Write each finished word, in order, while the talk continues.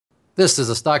This is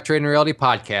a Stock Trading Reality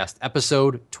Podcast,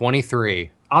 episode 23.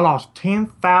 I lost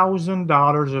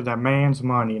 $10,000 of that man's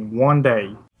money in one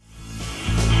day.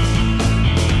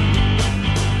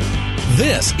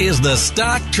 This is the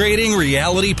Stock Trading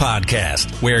Reality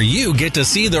Podcast, where you get to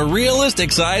see the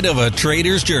realistic side of a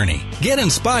trader's journey. Get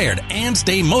inspired and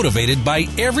stay motivated by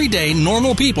everyday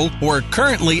normal people who are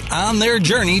currently on their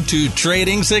journey to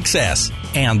trading success.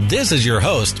 And this is your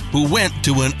host, who went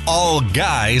to an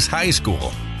all-guys high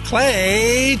school,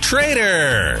 Clay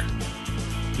Trader.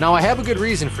 Now, I have a good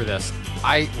reason for this.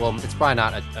 Well, it's probably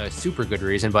not a super good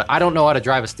reason, but I don't know how to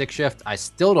drive a stick shift. I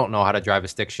still don't know how to drive a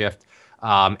stick shift.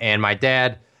 And my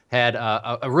dad had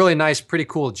a really nice, pretty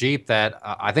cool Jeep that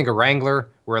I think a Wrangler,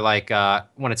 where like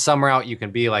when it's summer out, you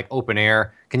can be like open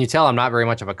air. Can you tell I'm not very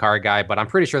much of a car guy, but I'm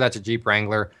pretty sure that's a Jeep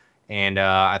Wrangler. And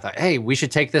I thought, hey, we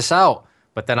should take this out.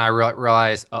 But then I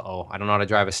realized, I don't know how to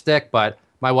drive a stick, but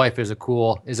my wife is a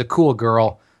cool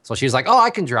girl. So she's like, oh,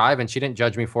 I can drive. And she didn't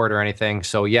judge me for it or anything.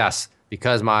 So yes,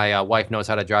 because my wife knows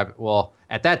how to drive. Well,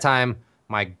 at that time,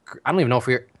 I don't even know if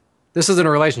this isn't a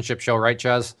relationship show, right,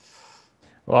 Ches?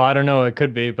 Well, I don't know. It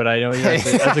could be, but I know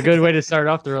that's a good way to start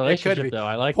off the relationship, though.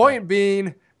 I like Point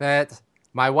being that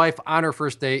my wife on her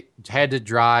first date had to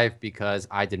drive because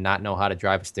I did not know how to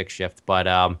drive a stick shift.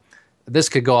 But this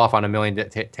could go off on a million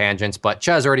tangents. But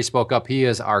Ches already spoke up. He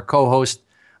is our co-host.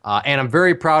 And I'm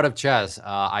very proud of Ches.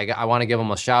 I want to give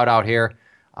him a shout out here.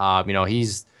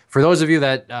 He's, for those of you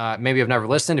that maybe have never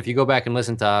listened, if you go back and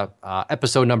listen to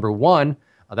episode number 1,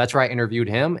 that's where I interviewed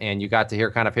him, and you got to hear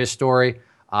kind of his story.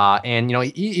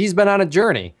 He's been on a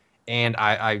journey, and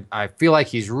I feel like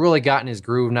he's really gotten his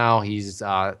groove now. He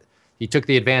took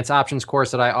the advanced options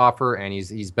course that I offer, and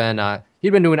he'd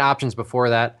been doing options before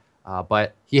that.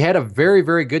 But he had a very,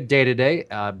 very good day today,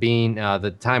 being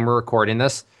the time we're recording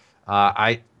this.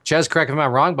 Ches, correct me if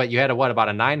I'm wrong, but you had about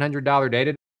a $900 day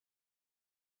today?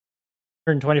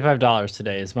 $125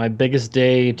 today is my biggest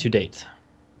day to date.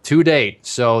 To date.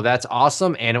 So that's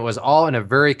awesome. And it was all in a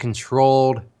very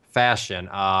controlled fashion.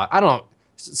 I don't know.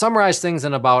 Summarize things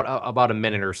in about a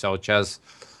minute or so, Ches.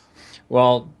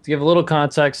 Well, to give a little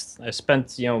context, I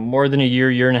spent more than a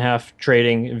year and a half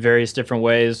trading in various different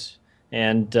ways.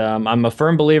 And I'm a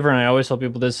firm believer, and I always tell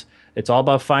people this, it's all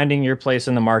about finding your place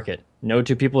in the market. No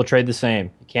two people trade the same.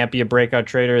 You can't be a breakout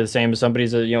trader the same as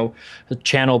somebody's a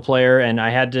channel player. And I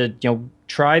had to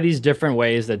try these different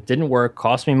ways that didn't work,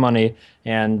 cost me money.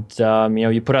 And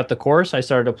you put out the course. I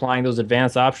started applying those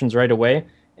advanced options right away.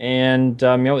 And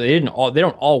they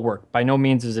don't all work. By no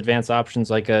means is advanced options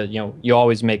like you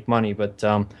always make money. But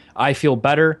I feel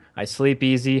better. I sleep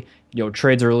easy.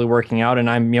 Trades are really working out, and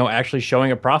I'm actually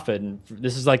showing a profit. And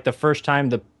this is like the first time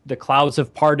the clouds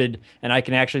have parted, and I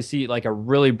can actually see like a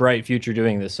really bright future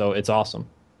doing this. So it's awesome.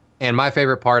 And my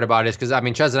favorite part about it is because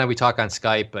Ches and I, we talk on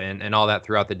Skype and all that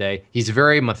throughout the day. He's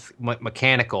very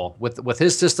mechanical with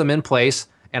his system in place.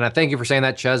 And I thank you for saying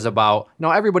that, Ches. About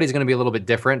everybody's going to be a little bit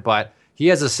different, but he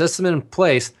has a system in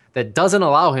place that doesn't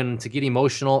allow him to get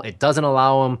emotional. It doesn't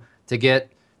allow him to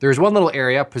get. There's one little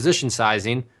area, position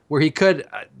sizing, where he could.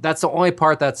 That's the only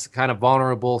part that's kind of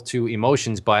vulnerable to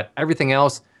emotions, but everything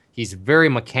else, he's very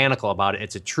mechanical about it.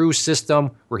 It's a true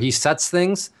system where he sets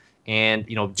things, and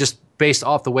just based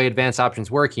off the way advanced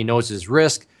options work, he knows his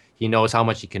risk, he knows how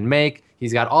much he can make.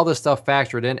 He's got all this stuff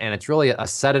factored in, and it's really a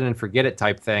set it and forget it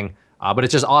type thing. But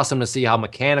it's just awesome to see how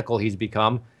mechanical he's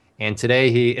become. And today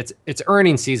it's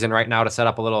earnings season right now, to set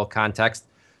up a little context.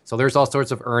 So there's all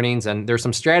sorts of earnings, and there's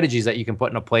some strategies that you can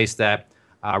put in place that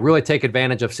really take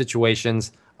advantage of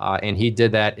situations. And he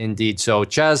did that indeed. So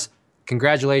Ches,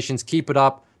 congratulations, keep it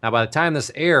up. Now, by the time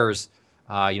this airs,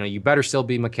 you better still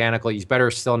be mechanical. You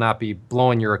better still not be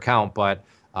blowing your account, but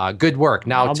good work.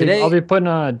 Now I'll be putting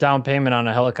a down payment on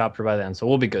a helicopter by then, so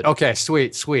we'll be good. Okay,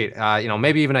 sweet.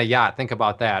 Maybe even a yacht. Think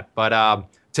about that. But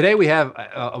today we have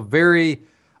a very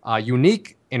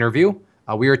unique interview.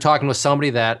 We were talking with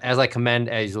somebody that, as I commend,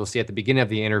 as you'll see at the beginning of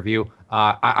the interview,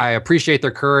 I appreciate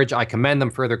their courage. I commend them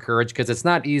for their courage, because it's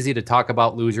not easy to talk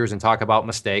about losers and talk about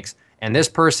mistakes. And this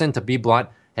person, to be blunt,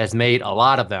 has made a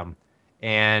lot of them.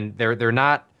 And they're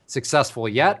not successful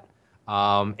yet.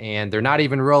 And they're not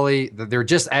even really, they're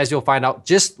just, as you'll find out,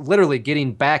 just literally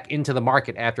getting back into the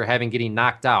market after getting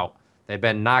knocked out. They've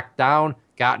been knocked down,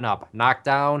 gotten up, knocked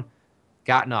down,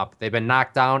 gotten up. They've been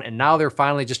knocked down, and now they're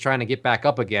finally just trying to get back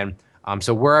up again.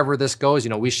 So wherever this goes,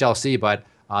 we shall see. But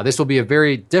this will be a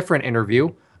very different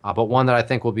interview, but one that I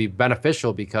think will be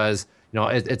beneficial, because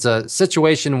it's a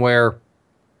situation where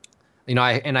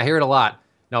I hear it a lot.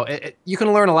 You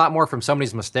can learn a lot more from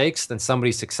somebody's mistakes than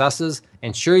somebody's successes,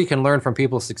 and sure, you can learn from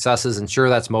people's successes, and sure,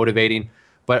 that's motivating.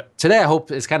 But today, I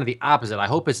hope it's kind of the opposite. I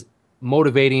hope it's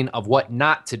motivating of what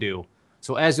not to do.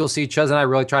 So as you'll see, Ches and I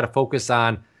really try to focus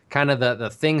on kind of the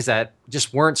things that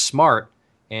just weren't smart.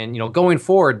 And, going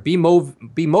forward, be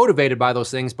motivated by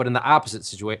those things, but in the opposite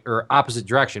situation or opposite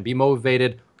direction. Be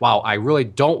motivated. Wow, I really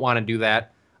don't want to do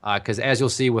that. Because as you'll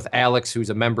see with Alex, who's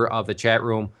a member of the chat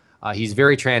room, he's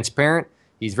very transparent.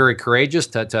 He's very courageous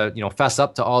to fess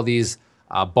up to all these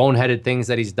boneheaded things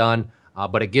that he's done.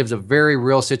 But it gives a very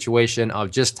real situation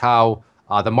of just how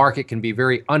the market can be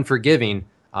very unforgiving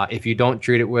if you don't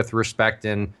treat it with respect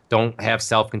and don't have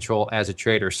self-control as a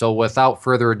trader. So without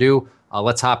further ado,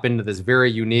 let's hop into this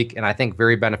very unique and I think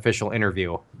very beneficial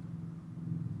interview.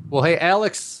 Well, hey,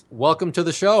 Alex, welcome to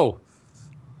the show.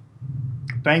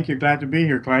 Thank you. Glad to be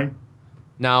here, Clay.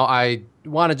 Now, I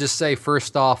want to just say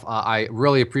first off, I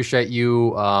really appreciate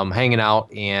you hanging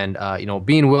out and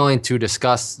being willing to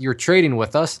discuss your trading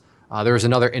with us. There was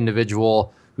another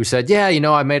individual who said, yeah,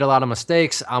 I made a lot of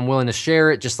mistakes. I'm willing to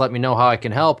share it. Just let me know how I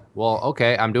can help. Well,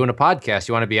 okay, I'm doing a podcast.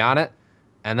 You want to be on it?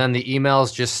 And then the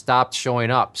emails just stopped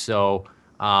showing up. So,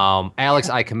 Alex,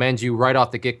 I commend you right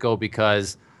off the get-go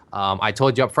because I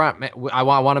told you up front, I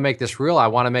want to make this real. I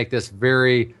want to make this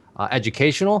very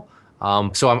educational.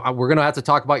 So we're going to have to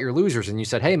talk about your losers. And you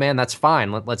said, hey, man, that's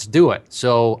fine. Let's do it.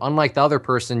 So unlike the other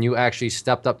person, you actually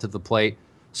stepped up to the plate.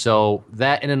 So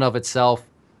that in and of itself,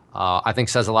 I think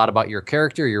says a lot about your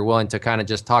character. You're willing to kind of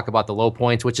just talk about the low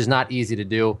points, which is not easy to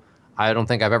do. I don't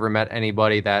think I've ever met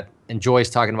anybody that enjoys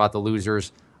talking about the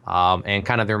losers and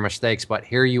kind of their mistakes, but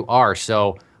here you are.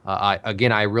 So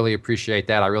again, I really appreciate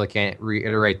that. I really can't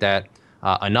reiterate that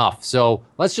enough. So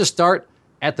let's just start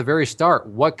at the very start.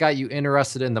 What got you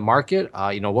interested in the market?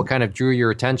 What kind of drew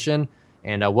your attention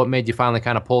and what made you finally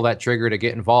kind of pull that trigger to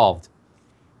get involved?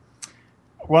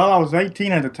 Well, I was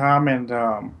 18 at the time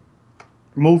and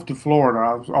moved to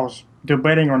Florida. I was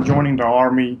debating on joining the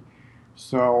Army.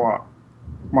 So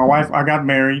my wife, I got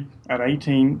married at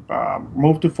 18,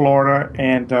 moved to Florida,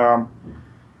 and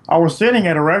I was sitting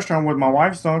at a restaurant with my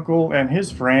wife's uncle and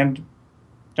his friend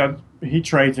that he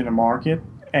trades in the market,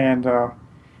 and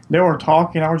they were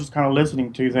talking. I was just kind of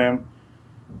listening to them,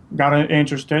 got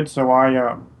interested, so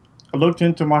I looked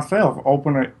into myself,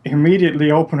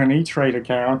 immediately opened an E-Trade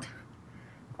account,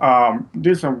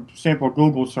 did some simple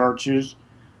Google searches,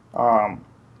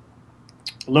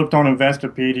 looked on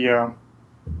Investopedia,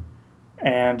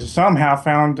 and somehow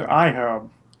found iHub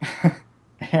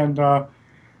and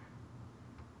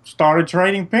started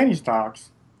trading penny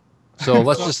stocks. So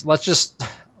let's just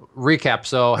recap.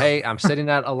 So hey, I'm sitting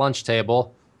at a lunch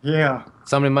table. Yeah.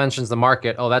 Somebody mentions the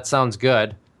market. Oh, that sounds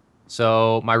good.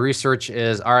 So my research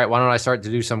is, all right, why don't I start to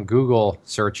do some Google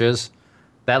searches?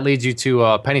 That leads you to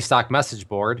a penny stock message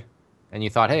board. And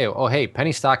you thought, hey,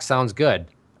 penny stock sounds good.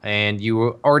 And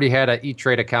you already had an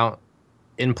E-Trade account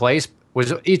in place.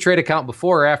 Was E-Trade account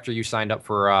before or after you signed up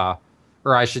for,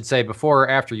 or I should say before or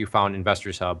after you found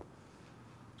Investors Hub?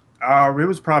 It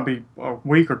was probably a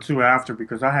week or two after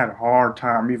because I had a hard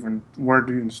time even where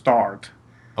to even start.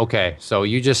 Okay, so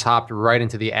you just hopped right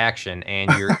into the action,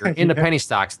 and you're into penny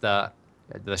stocks, the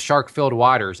shark-filled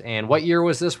waters. And what year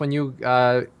was this when you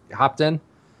hopped in?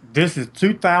 This is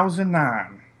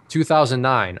 2009.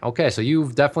 2009. Okay, so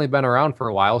you've definitely been around for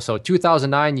a while. So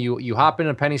 2009, you hop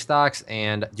into penny stocks,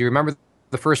 and do you remember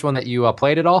the first one that you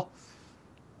played at all?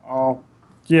 Oh,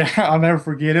 yeah, I'll never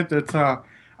forget it. It's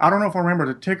I don't know if I remember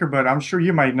the ticker, but I'm sure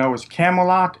you might know. It's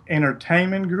Camelot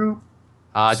Entertainment Group.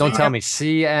 Don't tell me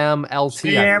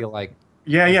CMLT. I feel like.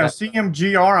 Yeah,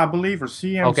 CMGR, I believe, or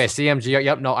CM. Okay, CMGR.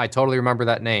 Yep, no, I totally remember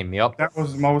that name. Yep. That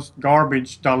was the most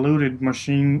garbage diluted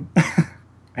machine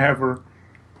ever.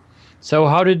 So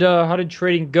how did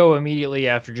trading go immediately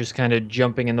after just kind of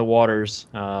jumping in the waters?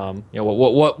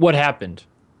 What happened?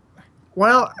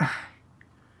 Well,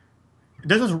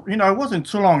 this is it wasn't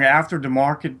too long after the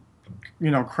market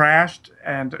crashed,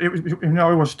 and it was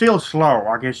it was still slow,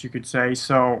 I guess you could say.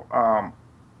 So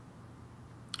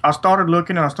I started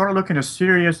looking at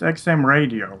Sirius XM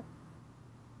radio,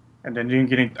 and then didn't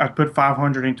get in. I put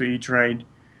 500 into E-Trade,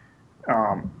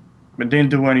 but didn't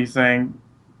do anything.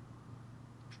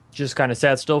 Just kind of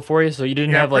sat still for you, so you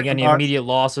didn't have like any immediate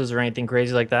losses or anything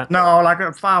crazy like that. No, like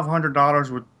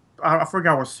 $500 would. I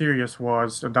forgot what Sirius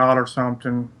was, $1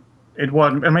 something. It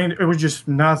wasn't. I mean, it was just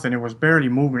nothing. It was barely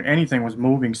moving. Anything was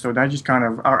moving, so that just kind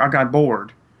of I got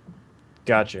bored.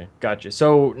 Gotcha.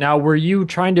 So now, were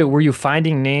you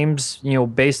finding names,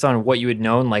 based on what you had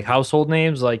known, like household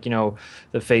names, like, the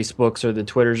Facebooks or the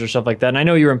Twitters or stuff like that? And I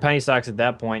know you were in penny stocks at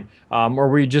that point, or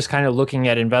were you just kind of looking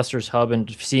at Investors Hub and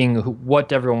seeing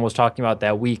what everyone was talking about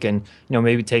that week and,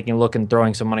 maybe taking a look and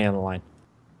throwing some money on the line?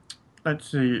 Let's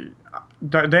see.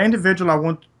 The individual I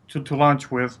went to lunch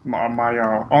with my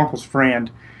uncle's friend.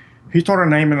 He started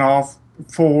naming off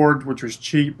Ford, which was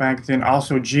cheap back then,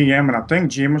 also GM, and I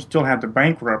think GM still had the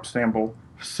bankrupt symbol.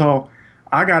 So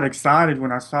I got excited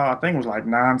when I saw, I think it was like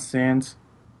 9 cents.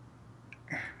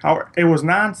 It was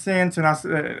 9 cents, and I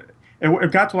said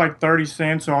it got to like 30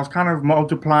 cents. So I was kind of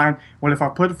multiplying. Well, if I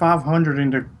put 500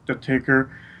 into the ticker,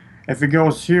 if it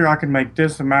goes here, I can make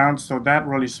this amount. So that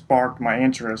really sparked my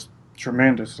interest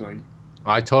tremendously.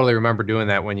 I totally remember doing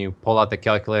that when you pull out the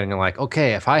calculator and you're like,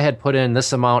 okay, if I had put in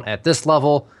this amount at this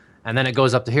level and then it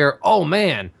goes up to here, oh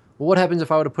man, well, what happens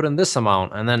if I would have put in this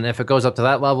amount? And then if it goes up to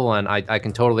that level, and I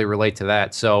can totally relate to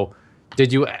that. So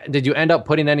did you end up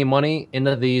putting any money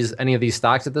into any of these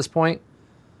stocks at this point?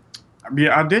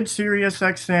 Yeah, I did Sirius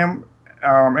XM,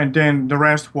 and then the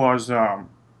rest was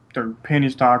the penny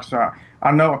stocks.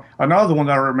 I know another one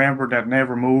that I remember that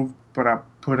never moved, but I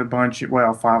put a bunch,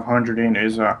 well, 500 in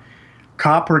is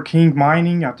Copper King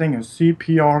Mining. I think it's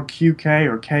CPRQK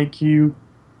or KQ,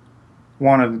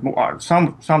 one of the,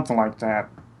 something like that.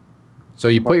 So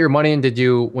you put your money in. Did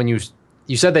you, when you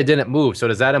said they didn't move? So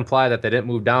does that imply that they didn't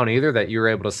move down either? That you were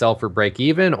able to sell for break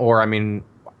even, or I mean,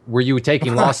 were you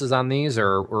taking losses on these,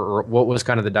 or what was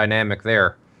kind of the dynamic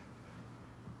there?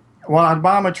 Well, I'd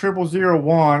buy them at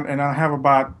 0001, and I have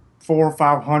about 400,000 or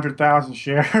 500,000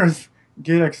 shares.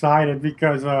 Get excited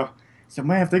because so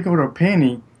man, if they go to a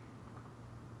penny,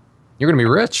 you're gonna be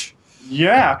rich.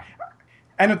 Yeah,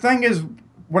 and the thing is,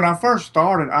 when I first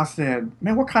started, I said,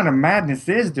 man, what kind of madness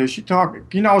is this? You talk,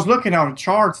 I was looking at the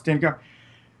charts, then go,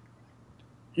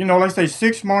 let's say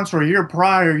 6 months or a year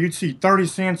prior, you'd see 30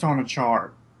 cents on a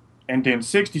chart, and then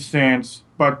 60 cents.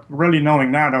 But really knowing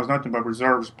now, that was nothing but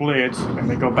reserve splits, and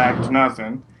they go back to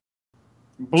nothing.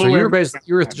 So you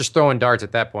were just throwing darts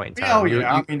at that point in time. Oh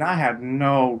yeah, I mean, I had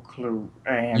no clue.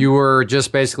 And you were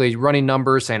just basically running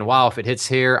numbers, saying, "Wow, if it hits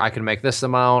here, I can make this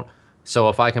amount. So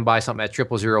if I can buy something at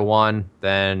 0001,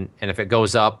 then and if it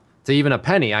goes up to even a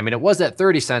penny, I mean, it was at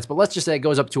 30 cents, but let's just say it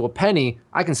goes up to a penny,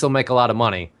 I can still make a lot of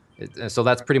money." So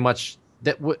that's pretty much.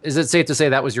 Is it safe to say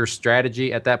that was your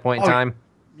strategy at that point in time?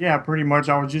 Yeah, pretty much.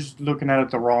 I was just looking at it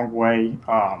the wrong way.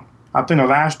 I think the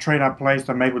last trade I placed,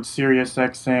 I made with Sirius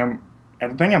XM.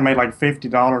 And I think I made like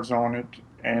 $50 on it,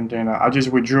 and then I just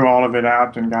withdrew all of it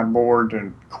out and got bored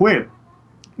and quit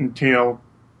until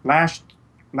last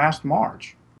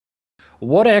March.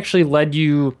 What actually led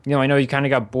you? I know you kind of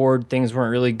got bored. Things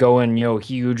weren't really going,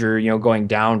 huge or going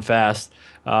down fast.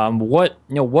 What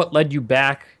led you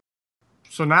back?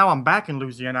 So now I'm back in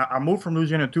Louisiana. I moved from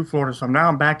Louisiana to Florida, so now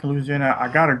I'm back in Louisiana. I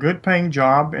got a good paying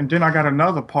job, and then I got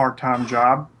another part-time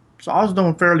job. So I was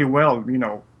doing fairly well,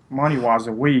 money-wise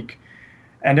a week.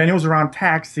 And then it was around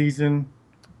tax season.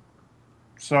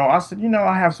 So I said,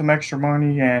 I have some extra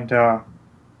money, and I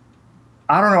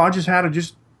don't know, I just had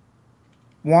to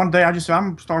one day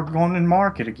I'm start going in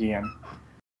market again.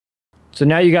 So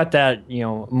now you got that,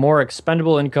 more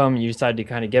expendable income. You decided to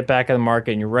kind of get back in the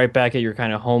market, and you're right back at your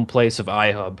kind of home place of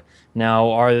iHub.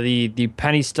 Now, are the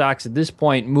penny stocks at this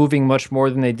point moving much more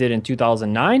than they did in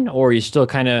 2009, or are you still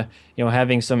kind of,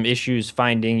 having some issues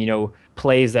finding,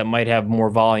 plays that might have more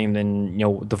volume than,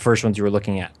 the first ones you were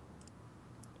looking at?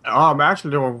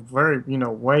 Actually, they were very,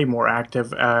 way more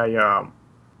active. I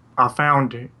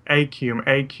found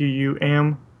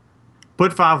AQM,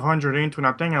 put 500 into, and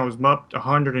I think I was up to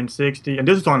 160. And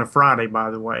this was on a Friday,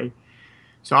 by the way.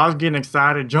 So I was getting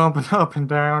excited, jumping up and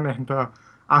down, and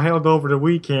I held over the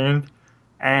weekend.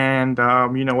 And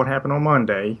what happened on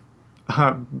Monday?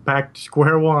 Back to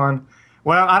square one.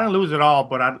 Well, I didn't lose it all,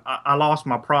 but I lost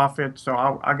my profit,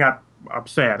 so I got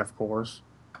upset, of course.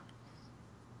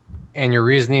 And your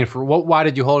reasoning for why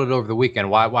did you hold it over the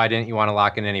weekend? Why didn't you want to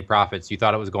lock in any profits? You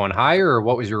thought it was going higher, or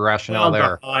what was your rationale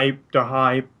there? The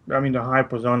hype. I mean, the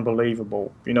hype was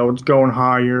unbelievable. It's going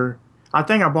higher. I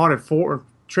think I bought it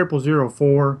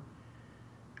 0004,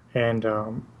 and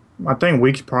I think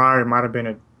weeks prior it might have been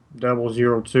at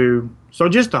 002. So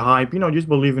just the hype, just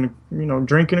believing,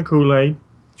 drinking a Kool-Aid.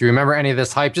 Do you remember any of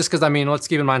this hype? Just because, let's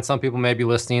keep in mind some people may be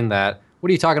listening that, what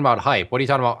are you talking about hype? What are you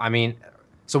talking about?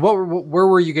 So where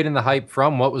were you getting the hype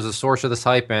from? What was the source of this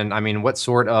hype? And what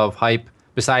sort of hype,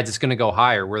 besides it's going to go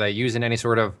higher, were they using any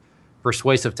sort of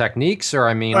persuasive techniques?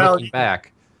 Or, looking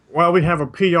back? Well, we have a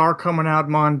PR coming out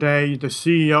Monday. The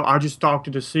CEO, I just talked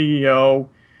to the CEO,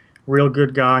 real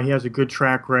good guy. He has a good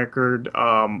track record.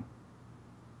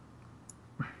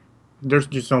 There's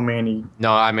just so many.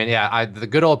 No, the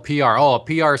good old PR. Oh, a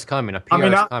PR is coming. A PR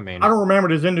is coming. I don't remember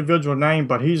his individual name,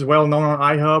 but he's well known on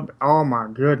iHub. Oh my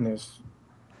goodness.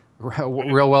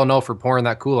 Real well known for pouring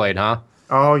that Kool-Aid, huh?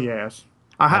 Oh yes.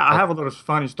 I have a little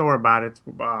funny story about it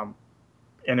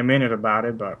in a minute about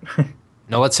it, but.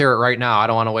 No, let's hear it right now. I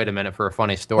don't want to wait a minute for a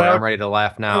funny story. Well, I'm ready to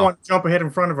laugh I don't now. want to jump ahead in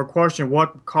front of a question.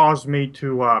 What caused me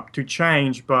to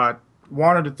change? But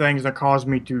one of the things that caused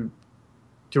me to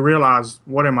realize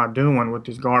what am I doing with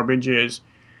this garbage is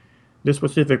this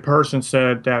specific person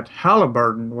said that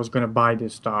Halliburton was going to buy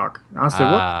this stock. I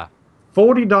said, what? Ah,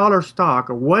 $40 stock,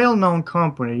 a well-known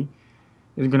company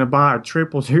is going to buy a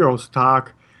 000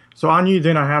 stock. So I knew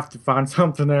then I have to find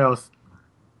something else.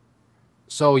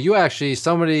 so you actually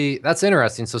somebody that's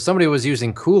interesting. So somebody was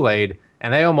using Kool-Aid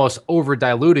and they almost over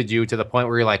diluted you to the point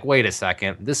where you're like, wait a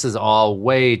second, this is all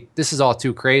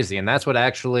too crazy. And that's what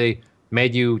actually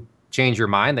made you change your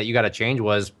mind that you got to change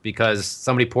was because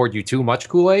somebody poured you too much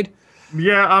Kool-Aid.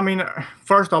 Yeah, I mean,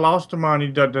 first I lost the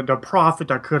money, the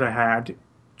profit I could have had.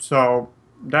 So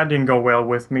that didn't go well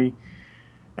with me.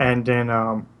 And then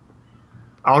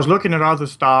I was looking at other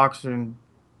stocks and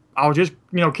I was just,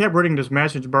 kept reading this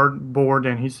message board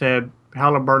and he said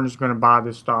Halliburton is going to buy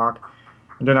this stock.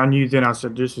 And then I knew then I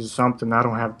said, this is something I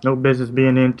don't have no business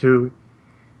being into.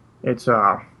 It's,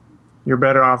 you're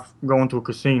better off going to a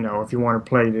casino if you want to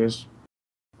play this.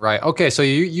 Right. Okay. So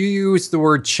you used the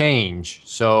word change.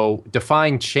 So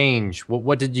define change.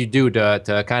 What did you do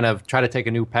to kind of try to take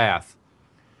a new path?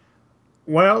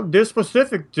 Well, this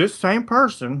same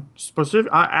person,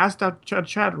 I asked that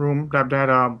chat room,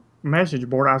 that message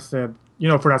board, I said,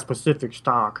 for that specific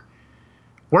stock,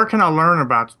 where can I learn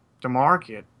about the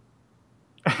market?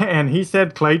 And he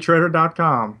said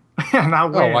claytrader.com. And I Oh,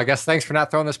 well, I went, guess thanks for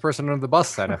not throwing this person under the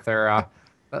bus then. If they're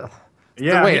yeah,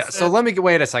 he wait, so said, let me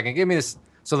wait a second. Give me this.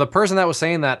 So the person that was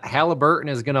saying that Halliburton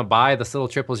is going to buy this little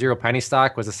 000 penny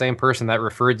stock was the same person that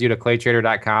referred you to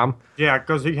claytrader.com. yeah,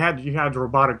 because you had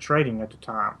robotic trading at the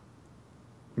time.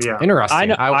 Yeah.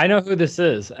 Interesting. I know who this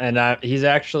is, and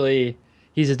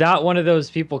he's not one of those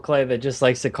people, Clay, that just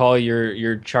likes to call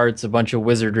your charts a bunch of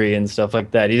wizardry and stuff like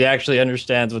that. He actually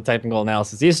understands what technical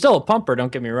analysis. He's still a pumper,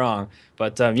 don't get me wrong,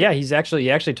 but yeah, he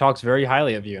actually talks very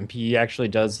highly of you, and he actually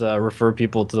does refer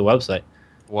people to the website.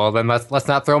 Well, then let's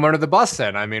not throw him under the bus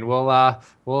then. I mean,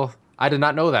 I did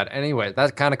not know that. Anyway,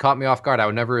 that kind of caught me off guard. I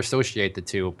would never associate the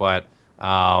two, but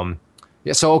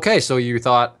yeah. So okay, so you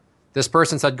thought this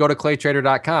person said go to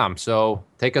claytrader.com. So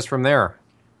take us from there.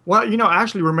 Well,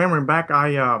 actually remembering back,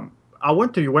 I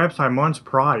went to your website months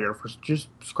prior for just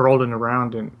scrolling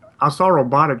around and I saw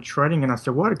robotic trading and I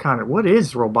said, what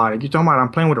is robotic? You talking about I'm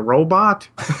playing with a robot?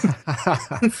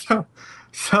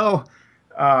 so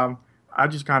I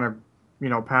just kind of,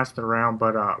 passed it around.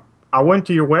 But I went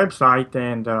to your website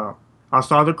and I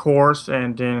saw the course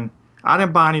and then I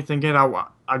didn't buy anything yet.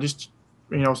 I just,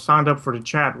 signed up for the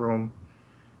chat room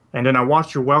and then I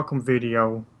watched your welcome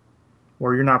video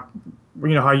where you're not,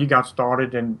 how you got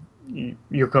started and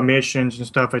your commissions and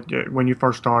stuff when you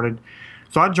first started.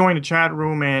 So I joined the chat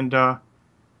room and at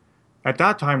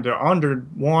that time the under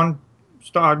one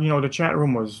star, the chat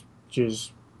room was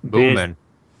just Booming.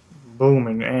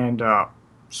 booming. And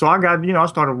so I got, I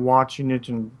started watching it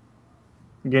and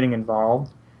getting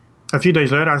involved. A few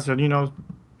days later, I said,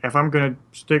 if I'm going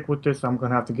to stick with this, I'm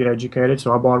going to have to get educated.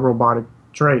 So I bought robotic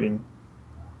trading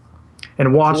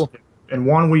and watched it in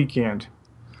one weekend.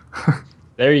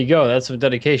 There you go. That's some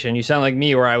dedication. You sound like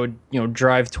me, where I would,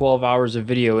 drive 12 hours of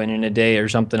video in a day or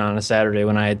something on a Saturday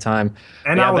when I had time.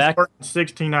 And yeah, I was working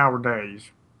 16-hour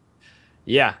days.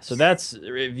 Yeah, so that's,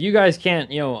 if you guys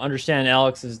can't, understand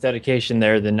Alex's dedication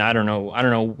there, then I don't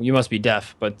know, you must be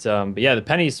deaf. But yeah, the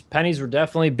pennies were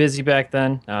definitely busy back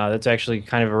then. That's actually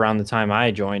kind of around the time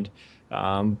I joined.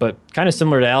 But kind of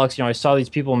similar to Alex, I saw these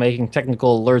people making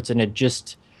technical alerts, and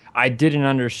I didn't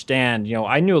understand.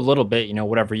 I knew a little bit,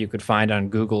 whatever you could find on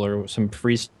Google or some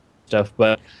free stuff,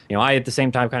 but I at the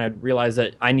same time kind of realized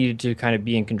that I needed to kind of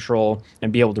be in control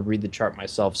and be able to read the chart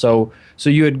myself. So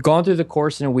you had gone through the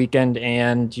course in a weekend,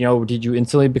 and did you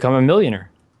instantly become a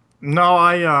millionaire? No,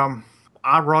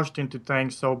 I rushed into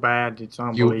things so bad it's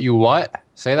unbelievable. You what?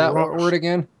 Say that Rushed. word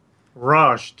again.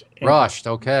 Rushed. Rushed.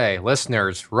 Okay,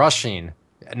 listeners, rushing.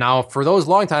 Now, for those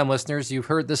longtime listeners, you've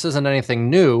heard this isn't anything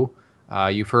new.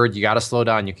 You've heard you got to slow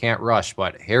down. You can't rush.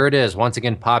 But here it is, once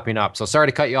again, popping up. So sorry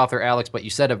to cut you off there, Alex, but you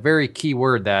said a very key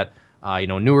word that,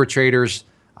 newer traders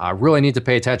really need to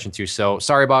pay attention to. So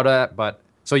sorry about that. But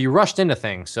so you rushed into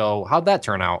things. So how'd that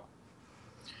turn out?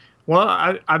 Well,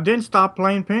 I didn't stop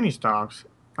playing penny stocks.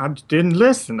 I just didn't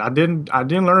listen. I didn't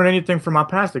learn anything from my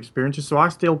past experiences, so I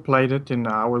still played it, and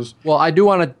I was. Well, I do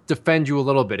want to defend you a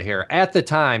little bit here. At the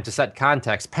time, to set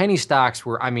context, penny stocks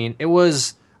were. It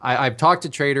was. I've talked to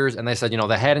traders, and they said,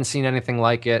 they hadn't seen anything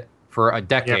like it for a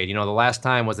decade. Yep. The last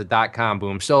time was the dot-com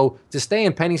boom. So to stay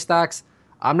in penny stocks,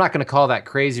 I'm not going to call that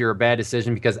crazy or a bad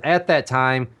decision because at that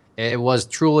time, it was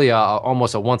truly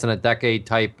almost a once in a decade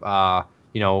type,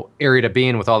 area to be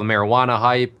in with all the marijuana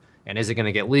hype and is it going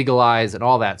to get legalized and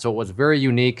all that. So it was very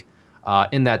unique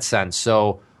in that sense.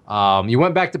 So you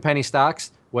went back to penny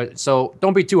stocks. So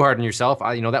don't be too hard on yourself.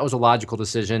 That was a logical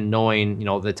decision knowing,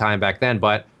 the time back then.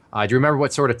 But do you remember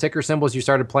what sort of ticker symbols you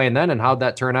started playing then and how'd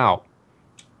that turn out?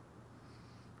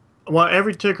 Well,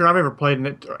 every ticker I've ever played in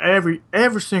it, every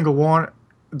single one,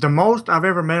 the most I've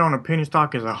ever made on a penny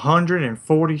stock is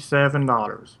 $147.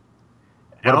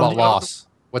 What about loss?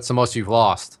 What's the most you've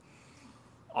lost?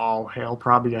 Oh hell,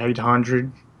 probably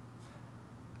 800.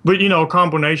 But a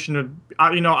combination of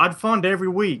I'd fund every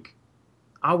week.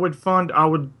 I would fund,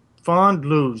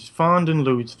 lose, fund and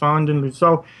lose, fund and lose.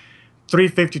 So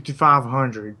 350 to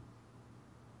 500,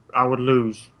 I would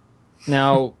lose.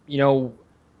 Now,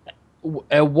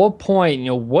 at what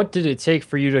point, what did it take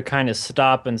for you to kind of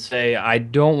stop and say, I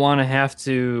don't want to have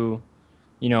to,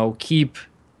 keep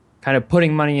kind of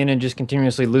putting money in and just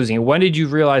continuously losing? When did you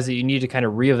realize that you need to kind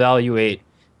of reevaluate,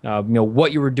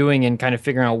 what you were doing and kind of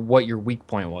figuring out what your weak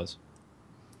point was?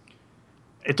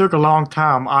 It took a long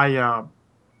time. I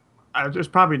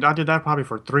did that probably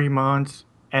for 3 months,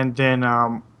 and then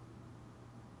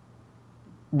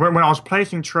when I was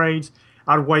placing trades,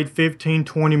 I'd wait 15,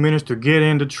 20 minutes to get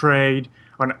into trade,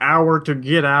 an hour to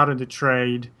get out of the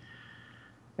trade,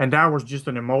 and that was just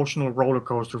an emotional roller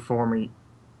coaster for me.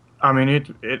 I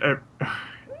mean,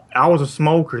 I was a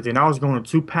smoker then. I was going to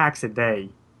 2 packs a day.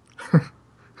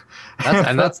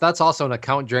 That's also an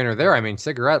account drainer there. I mean,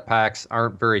 cigarette packs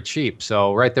aren't very cheap.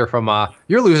 So right there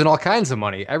you're losing all kinds of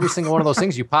money. Every single one of those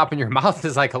things you pop in your mouth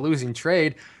is like a losing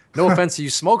trade. No offense to you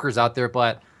smokers out there,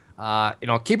 but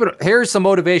here's some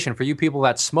motivation for you people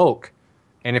that smoke.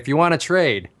 And if you want to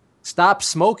trade, stop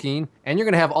smoking and you're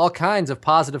going to have all kinds of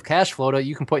positive cash flow that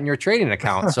you can put in your trading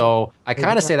account. So I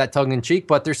kind of say that tongue in cheek,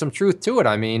 but there's some truth to it.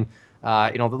 I mean,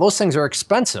 those things are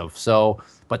expensive. So,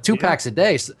 but 2 packs a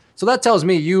day. So that tells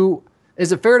me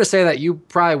is it fair to say that you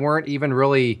probably weren't even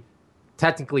really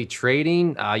technically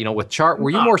trading, with chart? Were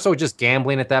you more so just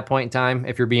gambling at that point in time,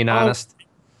 if you're being honest?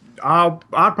 I'd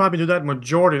probably do that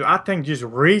majority. I think just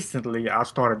recently I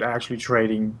started actually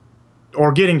trading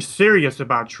or getting serious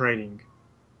about trading.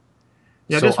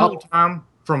 Yeah, so this whole time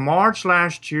from March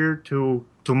last year to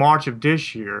March of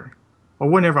this year, or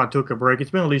whenever I took a break,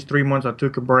 it's been at least 3 months I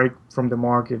took a break from the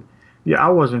market. Yeah, I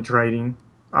wasn't trading.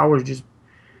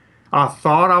 I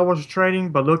thought I was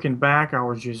trading, but looking back, I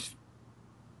was just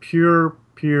pure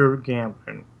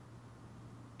gambling.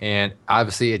 And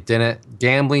obviously it didn't.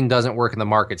 Gambling doesn't work in the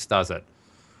markets, does it?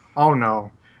 Oh,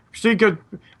 no. See,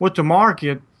 with the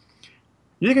market,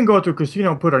 you can go to a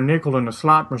casino and put a nickel in a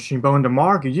slot machine, but in the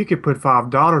market, you could put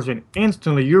 $5 and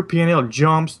instantly your P&L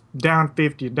jumps down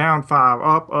 50, down 5,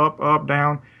 up,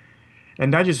 down.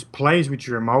 And that just plays with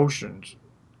your emotions.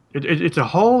 It's a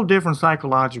whole different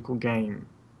psychological game.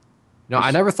 No,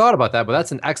 I never thought about that, but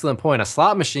that's an excellent point. A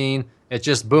slot machine, it's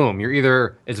just boom.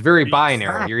 It's very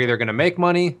binary. You're either going to make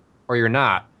money or you're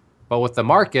not. But with the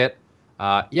market,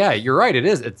 yeah, you're right. It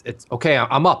is. It's okay.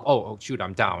 I'm up. Oh, shoot,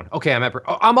 I'm down. Okay,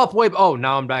 I'm up. Wait. Oh,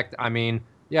 now I'm back. I mean,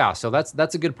 yeah. So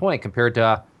that's a good point compared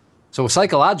to. So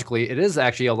psychologically, it is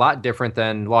actually a lot different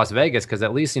than Las Vegas because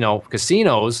at least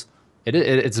casinos,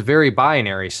 it's very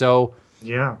binary. So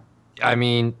yeah, I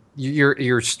mean,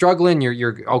 you're struggling.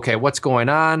 You're okay. What's going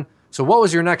on? So what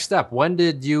was your next step? When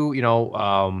did you,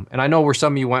 and I know where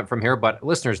some of you went from here, but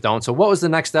listeners don't. So what was the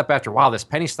next step after, wow, this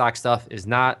penny stock stuff is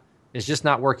just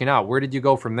not working out? Where did you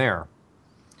go from there?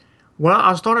 Well,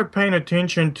 I started paying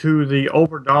attention to the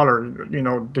over dollar,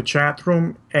 the chat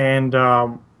room, and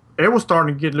it was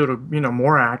starting to get a little,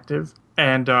 more active.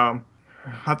 And I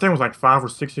think it was like 5 or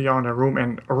 6 of y'all in that room,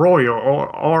 and Royal,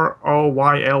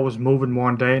 ROYL, was moving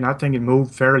one day, and I think it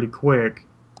moved fairly quick.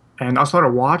 And I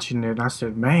started watching it, and I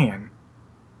said, "Man!"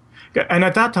 And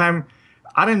at that time,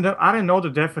 I didn't know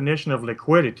the definition of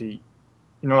liquidity.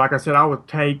 Like I said, I would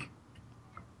take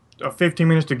 15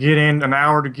 minutes to get in, an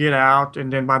hour to get out,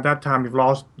 and then by that time, you've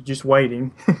lost just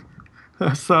waiting.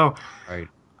 So, right.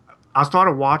 I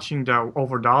started watching the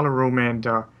over dollar room, and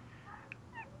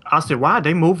I said, "Wow,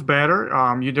 they move better."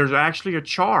 There's actually a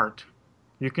chart.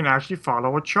 You can actually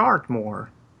follow a chart more.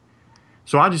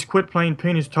 So I just quit playing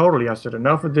pennies totally. I said,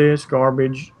 enough of this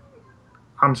garbage.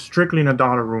 I'm strictly in a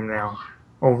dollar room now,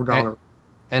 over dollar.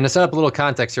 And to set up a little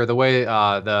context here, the way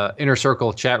the Inner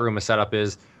Circle chat room is set up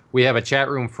is we have a chat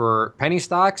room for penny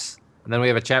stocks, and then we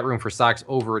have a chat room for stocks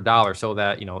over $1 so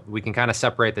that, we can kind of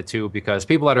separate the two because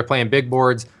people that are playing big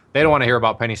boards, they don't want to hear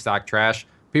about penny stock trash.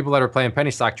 People that are playing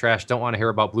penny stock trash don't want to hear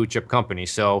about blue chip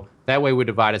companies. So that way we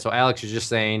divide it. So Alex is just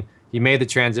saying, he made the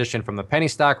transition from the penny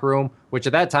stock room, which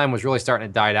at that time was really starting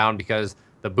to die down because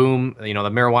the boom, the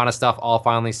marijuana stuff all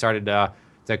finally started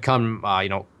to come,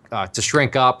 to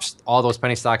shrink up. All those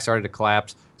penny stocks started to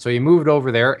collapse. So he moved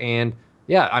over there, and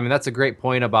yeah, I mean, that's a great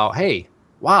point about, hey,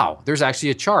 wow, there's actually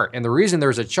a chart. And the reason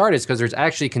there's a chart is because there's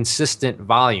actually consistent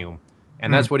volume.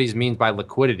 And that's what he means by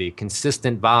liquidity,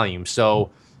 consistent volume.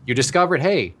 So you discovered,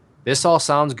 hey, this all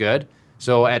sounds good.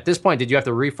 So at this point, did you have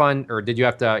to refund, or did you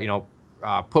have to,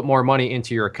 put more money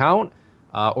into your account?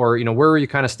 Or where were you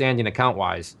kind of standing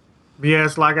account-wise?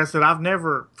 Yes, like I said, I've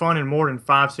never funded more than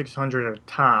 500-600 at a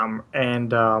time.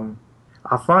 And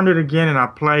I funded again, and I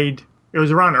played, it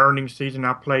was around earnings season.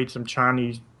 I played some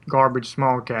Chinese garbage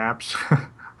small caps.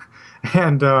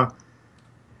 And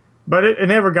but it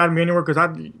never got me anywhere, because I,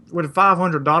 with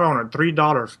 $500 on a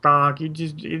 $3 stock, it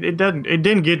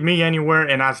didn't get me anywhere,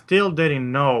 and I still didn't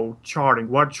know charting,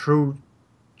 what true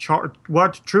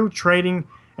trading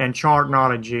and chart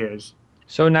knowledge is.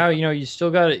 So now you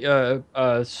still got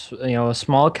a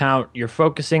small account. You're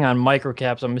focusing on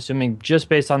microcaps. I'm assuming just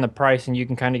based on the price, and you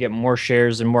can kind of get more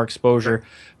shares and more exposure.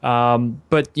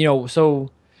 But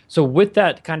so with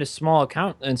that kind of small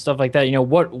account and stuff like that,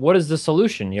 what is the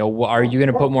solution? Are you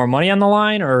going to put more money on the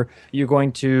line, or are you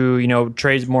going to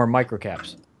trade more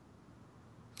microcaps?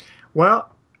 Well,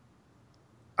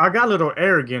 I got a little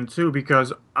arrogant too,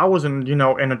 because I wasn't in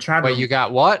a chat room. Wait, you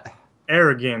got what?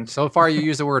 Arrogant. So far, you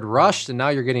use the word rushed, and now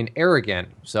you're getting arrogant.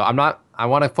 So I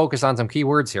want to focus on some key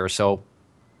words here. So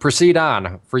proceed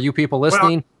on. For you people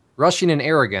listening, rushing and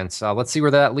arrogance. Let's see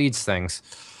where that leads things.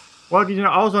 Well,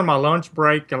 I was on my lunch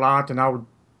break a lot, and I would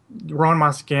run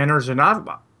my scanners, and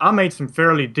I made some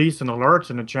fairly decent alerts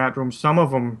in the chat room. Some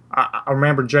of them, I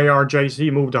remember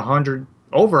JRJC moved over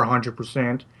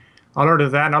 100%. I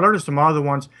alerted that, and I alerted some other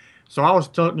ones. So I was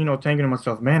still, thinking to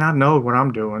myself, man, I know what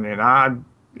I'm doing, and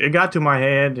it got to my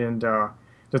head, and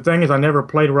the thing is, I never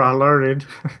played where I alerted.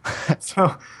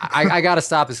 So I got to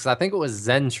stop this, because I think it was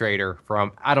Zen Trader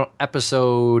from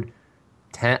episode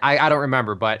 10. I don't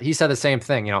remember, but he said the same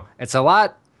thing. It's a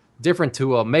lot different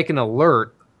to make an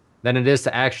alert than it is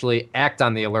to actually act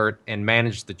on the alert and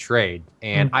manage the trade.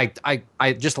 And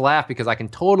I just laugh, because I can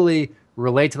totally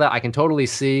relate to that. I can totally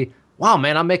see, wow,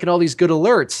 man, I'm making all these good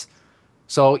alerts,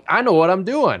 so I know what I'm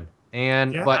doing.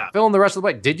 But fill in the rest of the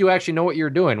way. Did you actually know what you were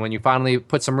doing when you finally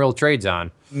put some real trades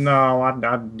on? No,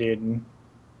 I didn't.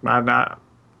 Not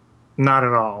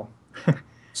at all.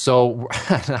 So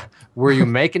were you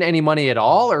making any money at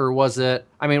all, or was it,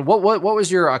 what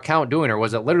was your account doing, or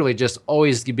was it literally just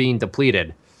always being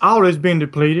depleted? Always been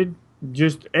depleted.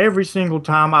 Just every single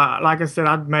time. Like I said,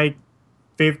 I'd make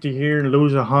 50 here,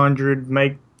 lose 100,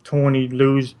 make 20,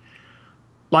 lose.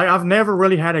 Like, I've never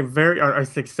really had a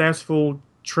successful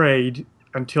trade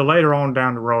until later on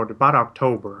down the road, about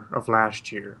October of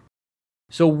last year.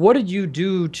 So what did you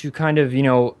do to kind of,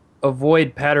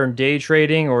 avoid pattern day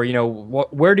trading, or,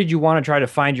 where did you want to try to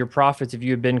find your profits if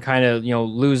you had been kind of,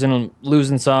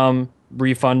 losing some,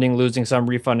 refunding, losing some,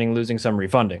 refunding, losing some,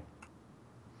 refunding?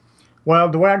 Well,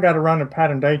 the way I got around the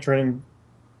pattern day trading,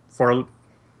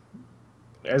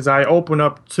 as I open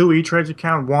up two E-Trades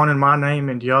accounts, one in my name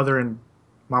and the other in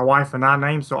my wife and I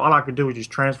name, so all I could do was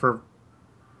just transfer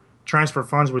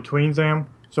funds between them.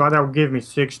 So that would give me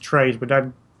 6 trades, but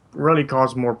that really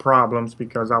caused more problems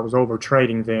because I was over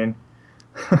trading then.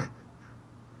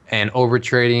 And over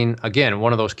trading, again,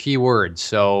 one of those key words.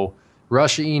 So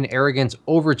rushing, arrogance,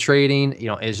 over trading,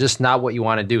 is just not what you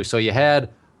want to do. So you had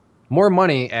more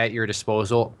money at your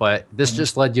disposal, but this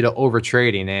just led you to over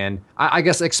trading. And I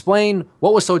guess explain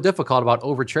what was so difficult about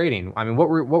over trading. What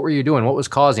were you doing? What was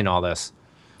causing all this?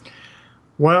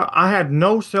 Well, I had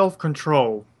no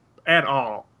self-control at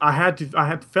all. I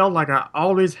had felt like I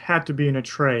always had to be in a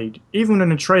trade. Even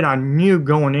in a trade, I knew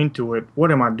going into it, what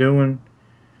am I doing?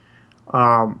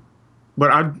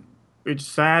 But it's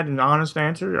sad and honest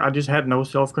answer. I just had no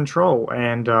self-control,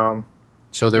 and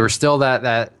so there was still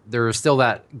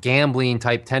that gambling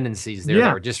type tendencies there.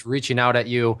 That were just reaching out at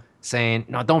you, saying,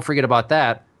 "No, don't forget about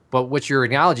that." But what you're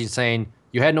acknowledging, saying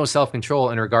you had no self-control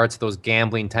in regards to those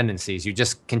gambling tendencies. You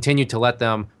just continued to let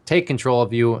them take control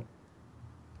of you.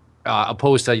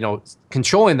 Opposed to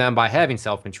controlling them by having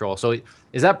self-control. So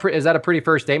is that a pretty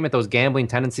fair statement? Those gambling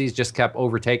tendencies just kept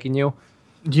overtaking you.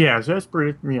 Yes, that's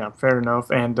pretty. Yeah, fair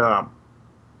enough. And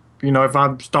if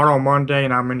I start on Monday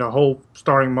and I'm in the hole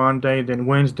starting Monday, then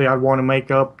Wednesday I'd want to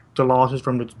make up the losses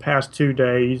from the past 2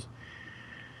 days.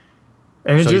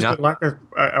 And it's just like a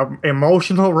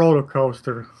emotional roller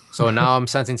coaster. So now I'm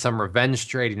sensing some revenge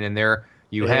trading in there.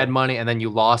 You had money and then you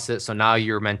lost it. So now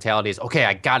your mentality is, okay,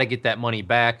 I got to get that money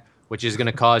back, which is going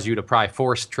to cause you to probably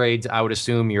force trades. I would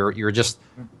assume you're just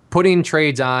putting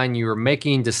trades on, you were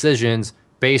making decisions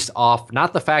based off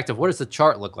not the fact of what does the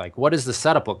chart look like, what does the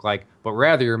setup look like, but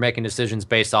rather you're making decisions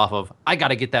based off of, I got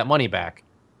to get that money back.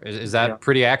 Is that Yeah.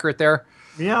 pretty accurate there?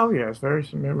 Yeah, oh yes,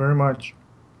 very much.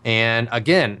 And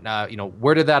again,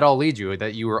 where did that all lead you?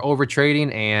 That you were over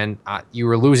trading and you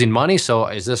were losing money. So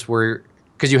is this where,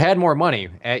 because you had more money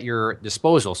at your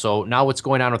disposal. So now what's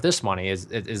going on with this money? Is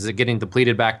it getting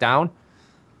depleted back down?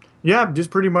 Yeah, just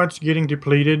pretty much getting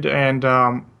depleted, and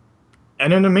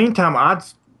in the meantime,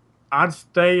 I'd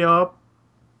stay up.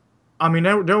 I mean,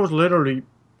 there was literally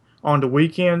on the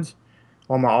weekends,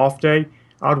 on my off day,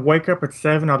 I'd wake up at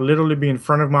 7. I'd literally be in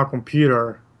front of my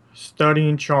computer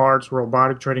studying charts,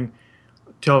 robotic trading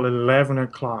till 11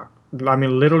 o'clock. I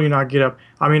mean, literally not get up.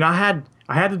 I mean, I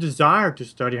had the desire to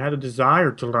study, I had a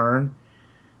desire to learn,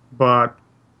 but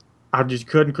I just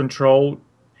couldn't control.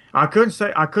 I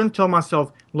couldn't tell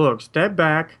myself, look, step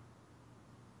back,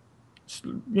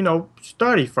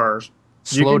 study first.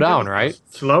 Slow down, right?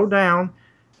 Slow down.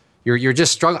 You're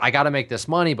just struggling. I got to make this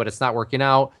money, but it's not working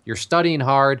out. You're studying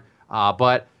hard.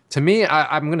 But to me,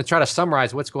 I'm going to try to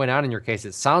summarize what's going on in your case.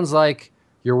 It sounds like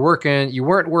you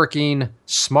weren't working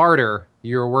smarter,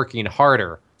 you were working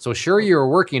harder. So sure, you were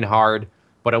working hard,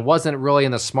 but it wasn't really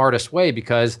in the smartest way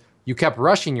because you kept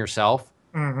rushing yourself.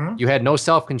 Mm-hmm. You had no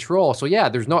self-control. So yeah,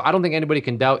 I don't think anybody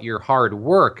can doubt your hard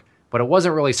work, but it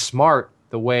wasn't really smart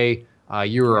the way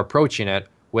you were approaching it,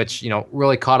 which,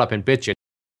 really caught up and bit you.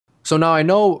 So now I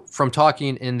know from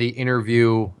talking in the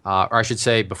interview, or I should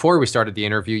say before we started the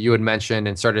interview, you had mentioned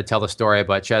and started to tell the story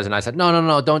about Ches, and I said,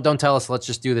 no, don't tell us. Let's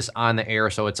just do this on the air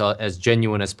so it's as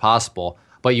genuine as possible.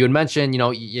 But you had mentioned,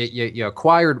 you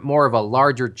acquired more of a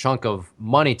larger chunk of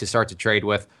money to start to trade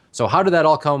with. So how did that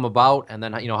all come about? And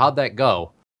then, how'd that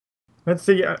go? Let's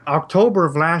see, October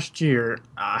of last year,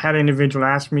 I had an individual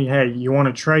ask me, hey, you want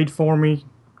to trade for me?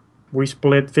 We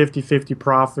split 50-50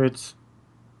 profits.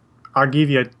 I'll give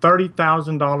you a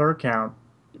 $30,000 account.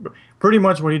 Pretty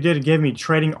much what he did, he gave me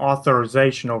trading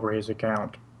authorization over his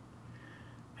account.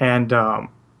 And I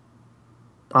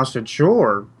said,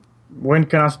 sure. When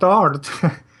can I start?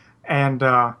 And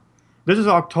this is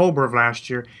October of last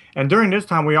year. And during this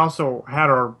time, we also had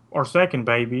our second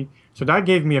baby. So that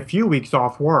gave me a few weeks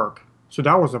off work. So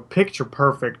that was a picture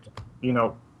perfect,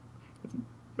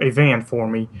 event for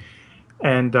me.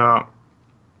 And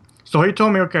so he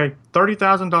told me, okay,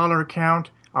 $30,000 account.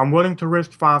 I'm willing to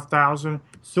risk $5,000.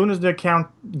 As soon as the account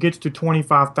gets to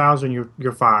 $25,000,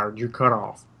 you're fired. You're cut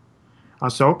off. I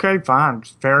said, okay, fine,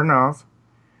 fair enough.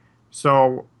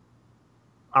 So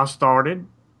I started,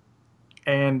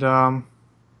 and for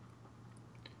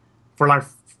like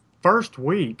first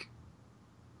week,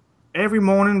 every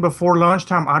morning before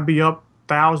lunchtime, I'd be up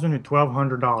 $1,000 to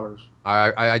 $1,200.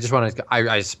 I just want to,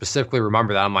 I specifically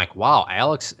remember that. I'm like, wow,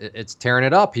 Alex, it's tearing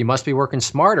it up. He must be working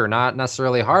smarter, not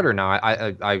necessarily harder now.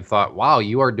 I thought, wow,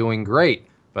 you are doing great.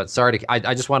 But sorry,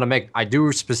 I just want to I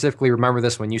do specifically remember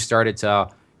this when you started to,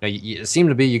 it seemed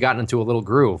to be you got into a little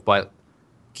groove, but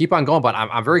keep on going. But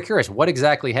I'm very curious, what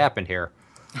exactly happened here?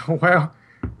 Well,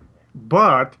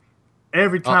 but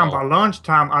every time by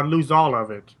lunchtime, I'd lose all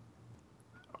of it.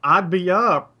 I'd be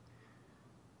up,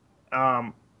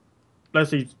 let's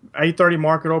see, 8:30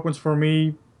 market opens for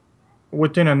me.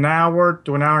 Within an hour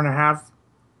to an hour and a half,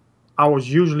 I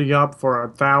was usually up for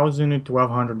 $1,000 to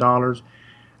 $1,200.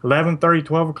 11:30,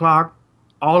 12 o'clock,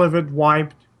 all of it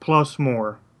wiped plus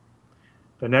more.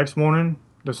 The next morning,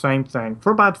 the same thing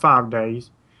for about 5 days.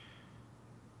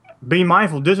 Be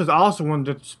mindful, this is also when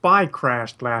the SPY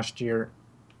crashed last year.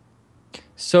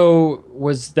 So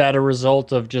was that a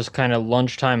result of just kind of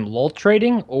lunchtime lull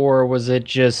trading, or was it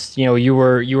just, you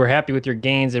were happy with your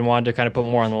gains and wanted to kind of put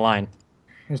more on the line?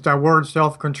 It's that word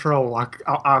self-control. I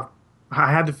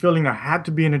had the feeling I had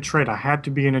to be in a trade. I had to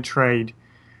be in a trade.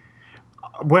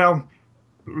 Well,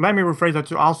 let me rephrase that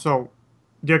too. Also,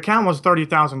 the account was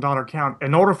 $30,000 account.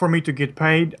 In order for me to get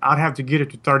paid, I'd have to get it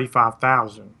to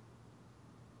 $35,000.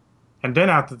 And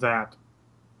then after that,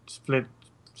 split.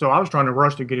 So I was trying to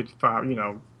rush to get it to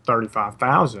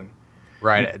 $35,000.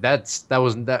 Right.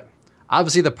 That.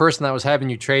 Obviously, the person that was having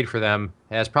you trade for them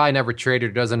has probably never traded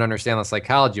or doesn't understand the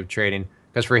psychology of trading.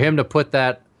 Because for him to put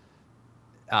that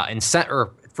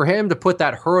for him to put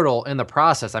that hurdle in the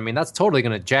process, I mean, that's totally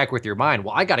going to jack with your mind.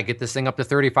 Well, I got to get this thing up to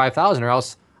 35,000 or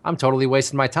else I'm totally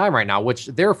wasting my time right now, which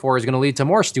therefore is going to lead to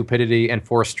more stupidity and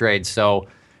forced trades. So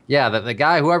yeah, the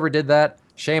guy, whoever did that,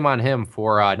 shame on him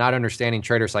for not understanding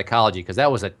trader psychology, because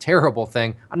that was a terrible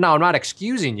thing. Now, I'm not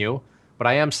excusing you, but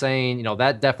I am saying,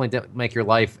 that definitely didn't make your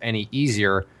life any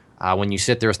easier when you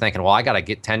sit there thinking, well, I got to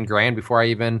get 10 grand before I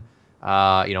even,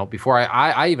 before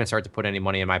I even start to put any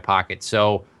money in my pocket.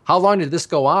 So how long did this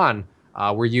go on?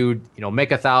 Where you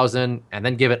make 1,000 and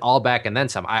then give it all back and then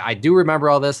some. I do remember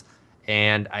all this,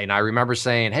 and I remember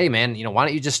saying, hey man, why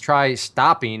don't you just try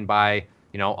stopping by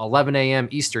 11 a.m.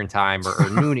 Eastern time or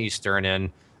noon Eastern,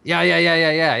 and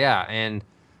yeah, and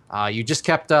you just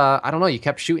kept I don't know, you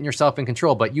kept shooting yourself in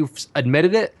control, but you've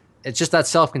admitted it. It's just that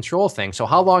self-control thing. So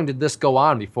how long did this go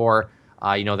on before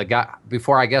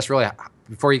before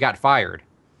you got fired?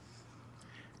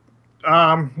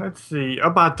 Let's see,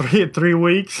 about three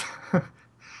weeks.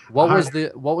 What was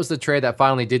the trade that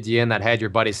finally did you in that had your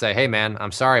buddy say, "Hey man,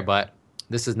 I'm sorry, but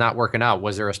this is not working out"?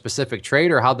 Was there a specific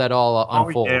trade, or how'd that all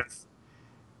unfold? Oh, yes.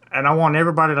 And I want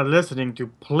everybody that's listening to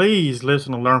please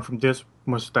listen and learn from this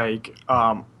mistake.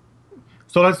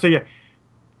 So let's see.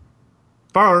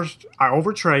 First, I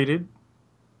overtraded.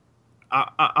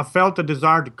 I felt the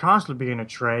desire to constantly be in a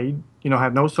trade.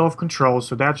 Have no self-control,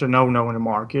 so that's a no-no in the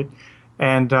market.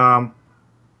 And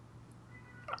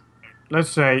let's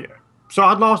say, so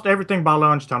I lost everything by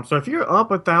lunchtime. So if you're up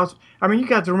 1,000, you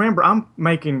got to remember, I'm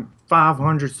making $500,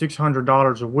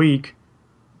 $600 a week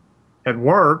at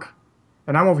work,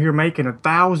 and I'm over here making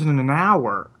 1,000 an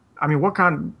hour. What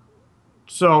kind?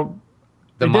 So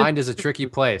the mind is a tricky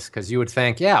place, because you would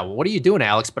think, yeah, well, what are you doing,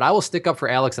 Alex? But I will stick up for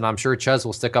Alex, and I'm sure Ches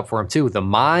will stick up for him too. The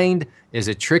mind is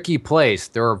a tricky place.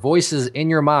 There are voices in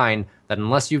your mind that,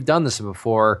 unless you've done this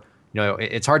before,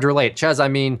 it's hard to relate. Ches,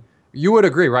 you would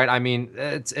agree, right?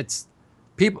 It's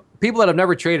people that have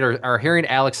never traded are hearing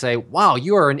Alex say, "Wow,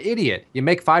 you are an idiot. You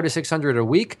make 500 to 600 a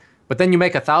week, but then you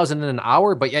make 1,000 in an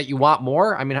hour, but yet you want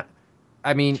more."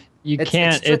 You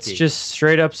can't. It's just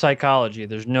straight up psychology.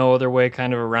 There's no other way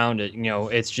kind of around it.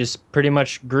 It's just pretty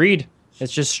much greed.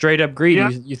 It's just straight up greed. Yeah.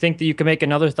 You think that you can make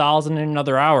another 1,000 in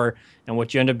another hour, and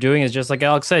what you end up doing is just like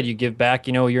Alex said, you give back,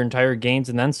 your entire gains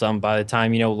and then some by the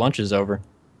time lunch is over.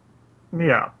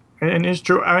 Yeah, and it's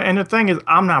true. And the thing is,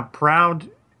 I'm not proud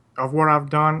of what I've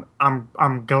done.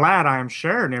 I'm glad I am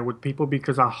sharing it with people,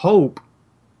 because I hope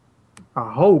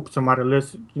somebody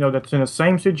listen, that's in the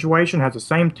same situation, has the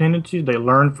same tendencies, they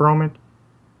learn from it.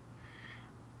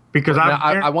 Because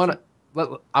I want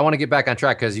to get back on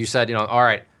track, because you said, all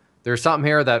right, there's something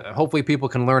here that hopefully people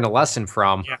can learn a lesson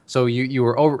from. Yeah. So you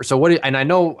were over. So what? And I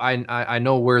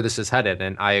know where this is headed,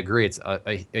 and I agree, it's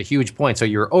a huge point. So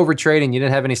you were over trading, you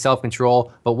didn't have any self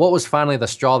control, but what was finally the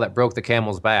straw that broke the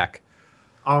camel's back?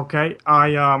 Okay,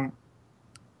 the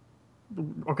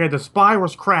SPY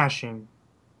was crashing.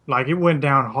 Like, it went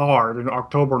down hard in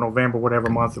October, November,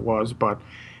 whatever month it was, but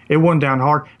it went down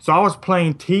hard. So I was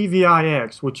playing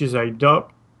TVIX, which is a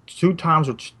 2 times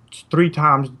or 3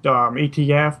 times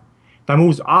ETF that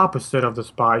moves opposite of the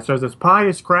SPY. So as the SPY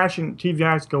is crashing,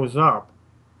 TVIX goes up.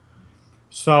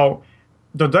 So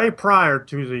the day prior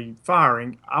to the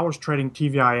firing, I was trading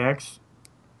TVIX,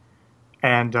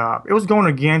 and it was going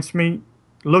against me.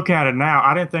 Looking at it now,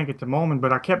 I didn't think at the moment,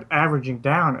 but I kept averaging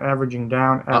down.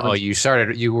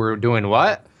 You were doing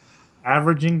what?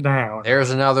 Averaging down.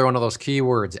 There's another one of those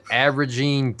keywords,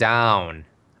 averaging down.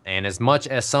 And as much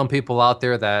as some people out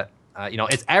there that,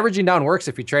 it's averaging down works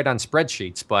if you trade on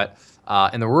spreadsheets, but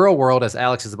in the real world, as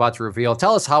Alex is about to reveal,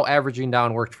 tell us how averaging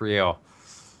down worked for you.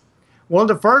 Well,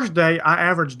 the first day I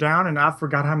averaged down, and I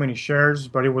forgot how many shares,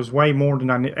 but it was way more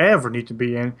than I ever need to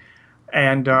be in.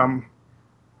 And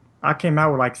I came out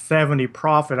with like 70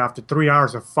 profit after 3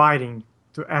 hours of fighting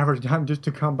to average down just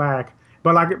to come back.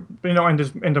 But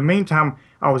in the meantime,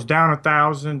 I was down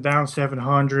 1,000, down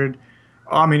 700.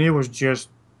 It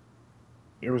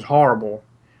was horrible.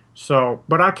 So,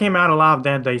 but I came out alive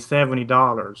that day,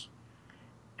 $70.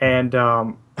 And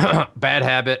bad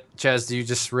habit, Ches. Do you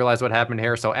just realize what happened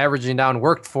here? So averaging down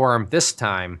worked for him this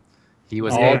time. He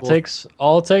was able.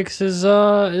 All it takes is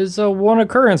one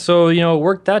occurrence. So it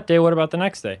worked that day. What about the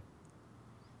next day?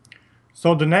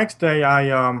 So the next day,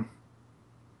 I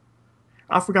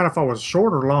forgot if I was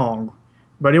short or long,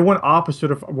 but it went opposite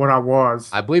of what I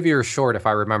was. I believe you were short, if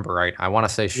I remember right. I want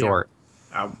to say short.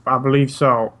 Yeah, I believe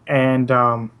so. And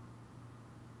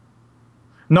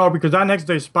no, because that next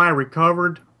day SPY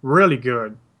recovered really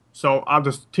good. So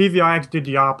TVIX did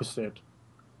the opposite.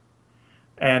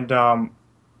 And I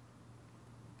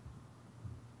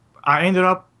ended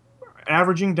up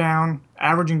averaging down.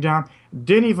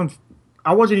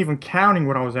 I wasn't even counting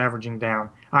what I was averaging down.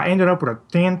 I ended up with a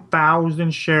 10,000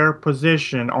 share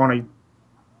position on a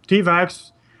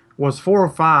TVIX was 4 or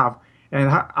 5,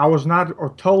 and I was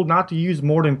told not to use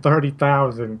more than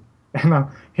 30,000. And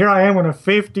here I am with a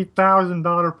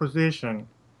 $50,000 position.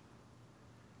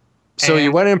 So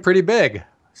you went in pretty big.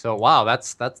 So wow,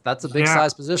 that's a big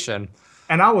size position.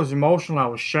 And I was emotional. I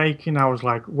was shaking. I was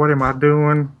like, "What am I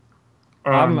doing?"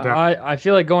 And I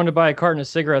feel like going to buy a carton of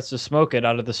cigarettes to smoke it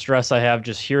out of the stress I have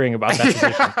just hearing about that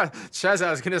position. Chez, I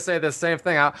was going to say the same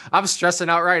thing. I'm stressing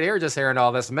out right here just hearing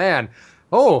all this, man.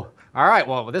 Oh, all right.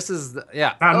 Well, this is,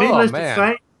 yeah. now, Oh, needless to man.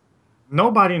 say,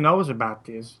 nobody knows about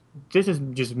this. This is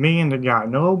just me and the guy.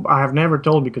 No, I have never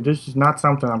told because this is not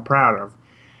something I'm proud of.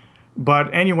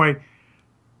 But anyway,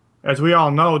 as we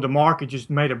all know, the market just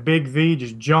made a big V,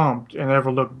 just jumped and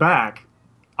never looked back.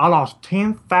 I lost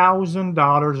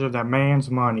 $10,000 of that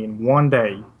man's money in one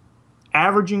day,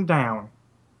 averaging down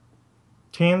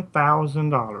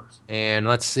 $10,000. And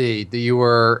let's see. You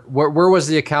were, where was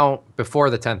the account before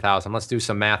the 10,000? Let's do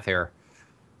some math here.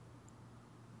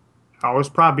 I was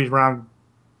probably around.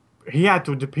 He had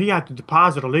to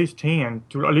deposit at least 10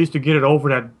 to at least to get it over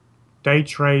that day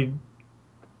trade.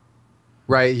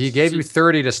 Right. He gave you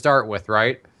 30 to start with,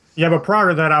 right? Yeah, but prior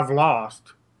to that, I've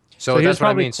lost. So he was that's what I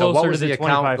probably mean. So what closer was to the the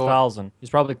account going? 25,000. He's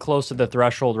probably close to the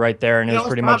threshold right there, and it was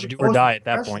pretty much do or die at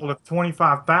that point.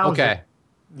 25,000. Okay.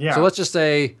 Yeah. So let's just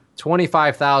say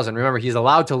 25,000. Remember, he's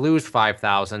allowed to lose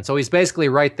 5,000. So he's basically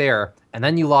right there. And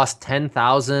then you lost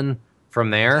 10,000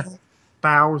 from there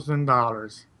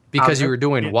 $1,000 because you were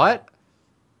doing what?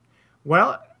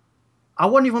 Well, I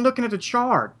wasn't even looking at the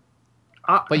chart.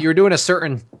 But you were doing a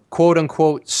certain quote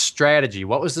unquote strategy.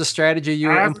 What was the strategy you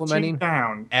were Averaging implementing?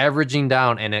 down. Averaging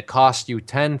down, and it cost you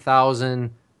 $10,000.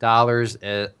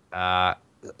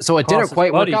 So it didn't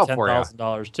quite work out for you.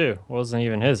 $10,000 too. It wasn't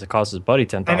even his. It cost his buddy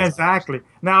 $10,000. And exactly.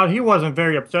 Now he wasn't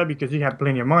very upset because he had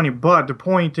plenty of money. But the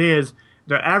point is,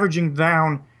 the averaging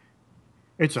down.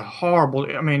 It's a horrible.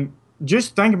 I mean,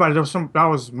 just think about it. That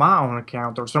was my own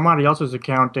account or somebody else's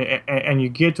account, and you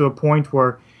get to a point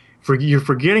where you're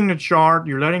forgetting the chart,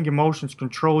 you're letting emotions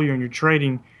control you, and you're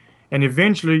trading, and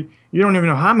eventually you don't even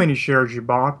know how many shares you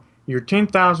bought. You're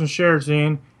 10,000 shares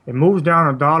in, it moves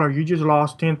down $1, you just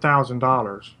lost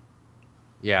 $10,000.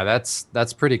 Yeah,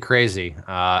 that's pretty crazy.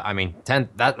 I mean,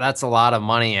 that's a lot of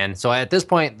money. And so at this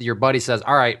point, your buddy says,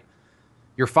 "All right,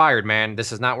 you're fired, man.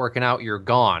 This is not working out. You're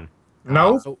gone."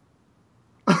 No. So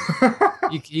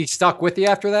you stuck with you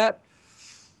after that?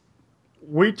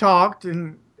 We talked,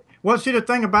 and well, see, the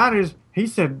thing about it is, he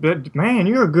said, "But man,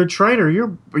 you're a good trader.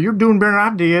 You're doing better than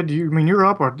I did. You're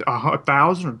up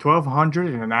 1,000 or 1,200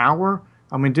 in an hour.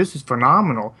 I mean, this is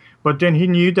phenomenal." But then he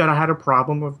knew that I had a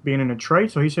problem of being in a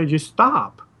trade, so he said, "Just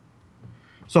stop."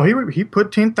 So he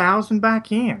put 10,000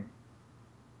 back in,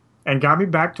 and got me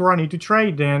back to where I need to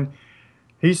trade. Then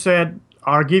he said,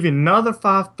 "I'll give you another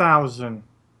 5,000.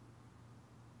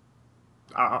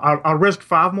 I'll risk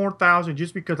 5,000 more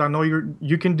just because I know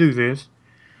you can do this."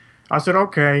 I said,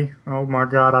 "Okay." Oh my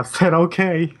God, I said,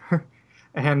 "Okay."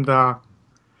 And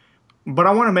but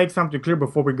I want to make something clear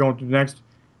before we go into the next.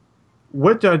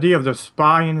 With the idea of the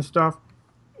spying and stuff,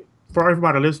 for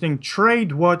everybody listening,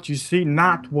 trade what you see,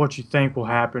 not what you think will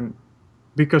happen.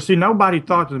 Because see, nobody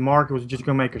thought the market was just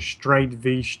going to make a straight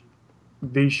V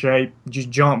shape, just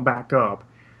jump back up.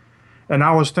 And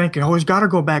I was thinking, oh, it's got to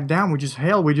go back down. We just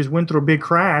went through a big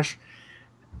crash.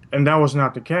 And that was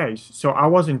not the case. So I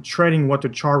wasn't trading what the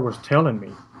chart was telling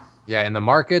me. Yeah, in the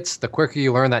markets, the quicker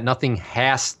you learn that nothing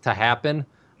has to happen,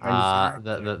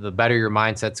 Exactly. the better your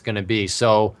mindset's going to be.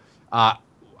 So,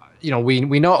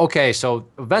 we know. Okay, so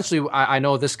eventually, I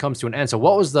know this comes to an end. So,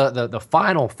 what was the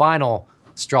final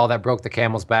straw that broke the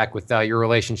camel's back with your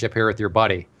relationship here with your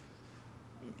buddy?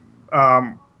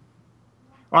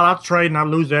 Well, I trade and I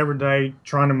lose every day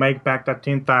trying to make back that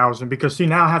 10,000 because see,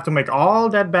 now I have to make all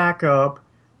that back up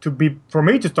for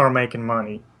me to start making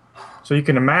money. So you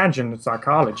can imagine the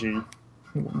psychology,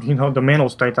 the mental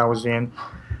state I was in,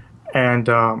 and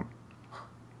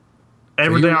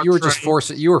every day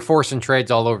you were forcing trades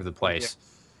all over the place.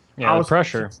 Yeah, the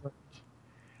pressure.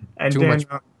 And Too then, much.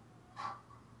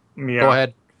 Yeah. Go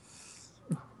ahead.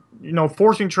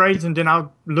 Forcing trades, and then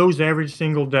I'll lose every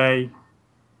single day.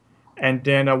 And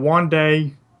then one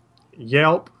day,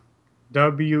 Yelp,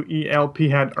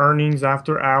 WELP, had earnings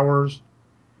after hours,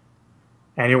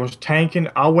 and it was tanking.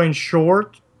 I went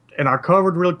short, and I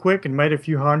covered real quick and made a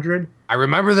few hundred. I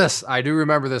remember this. I do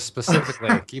remember this specifically.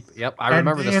 I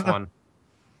remember this one.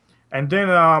 And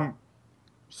then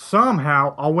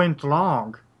somehow I went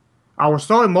long. I was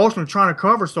so emotional trying to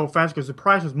cover so fast because the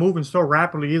price was moving so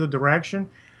rapidly either direction.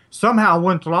 Somehow I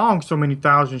went long so many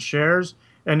thousand shares.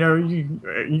 And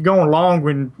you going long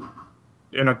when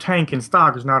in a tanking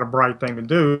stock is not a bright thing to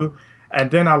do.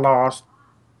 And then I lost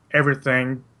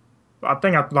everything. I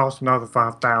think I lost another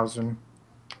 5,000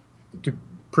 to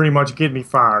pretty much get me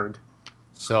fired.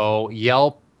 So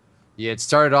Yelp, it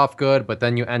started off good, but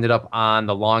then you ended up on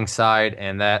the long side,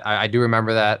 and that I do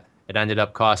remember that. it ended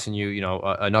up costing you,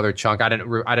 another chunk. I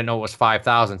didn't know it was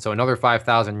 5,000. So another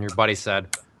 5,000. Your buddy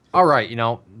said, "All right,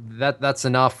 that's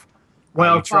enough." You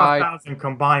Well, tried. 5,000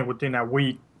 combined within that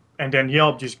week, and then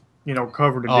Yelp just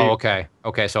covered the Oh, deal. okay,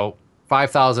 okay. So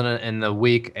 5,000 in the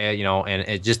week, and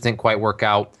it just didn't quite work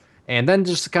out. And then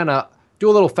just to kind of do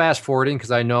a little fast forwarding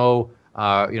because I know,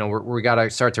 we got to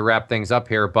start to wrap things up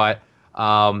here. But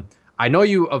I know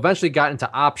you eventually got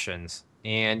into options,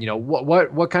 and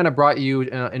what kind of brought you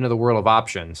into the world of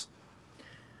options?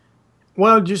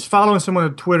 Well, just following some of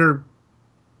the Twitter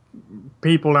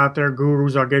people out there,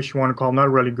 gurus, I guess you want to call them, not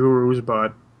really gurus,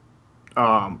 but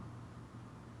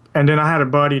and then I had a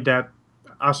buddy that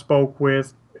I spoke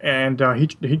with, and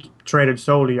he traded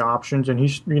solely options, and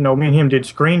me and him did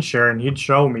screen share, and he'd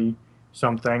show me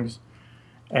some things,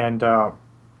 and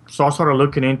so I started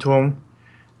looking into them,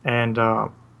 and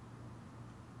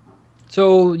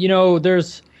So,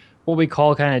 there's what we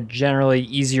call kind of generally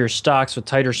easier stocks with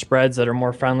tighter spreads that are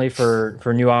more friendly for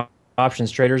new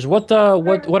options traders. What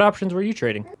options were you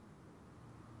trading?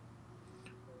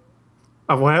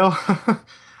 well,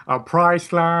 a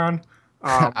price line.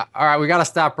 All right, we got to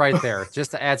stop right there.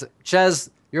 Just to add, Ches,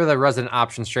 you're the resident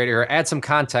options trader here. Add some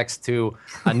context to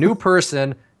a new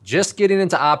person just getting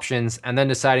into options and then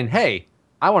deciding, hey,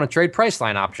 I want to trade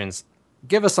Priceline options.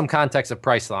 Give us some context of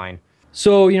Priceline.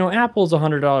 So, Apple's a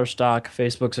 $100 stock,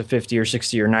 Facebook's a $50 or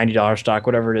 $60 or $90 stock,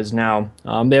 whatever it is now.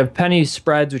 They have penny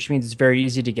spreads, which means it's very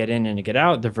easy to get in and to get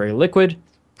out. They're very liquid.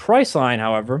 Priceline,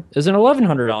 however, is an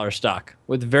 $1,100 stock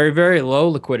with very, very low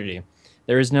liquidity.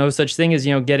 There is no such thing as,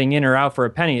 getting in or out for a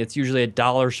penny. It's usually a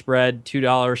 $1 spread,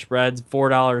 $2 spreads,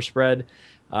 $4 spread.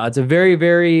 It's a very,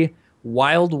 very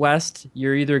Wild West.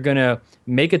 You're either going to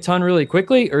make a ton really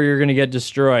quickly or you're going to get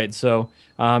destroyed. So,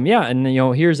 and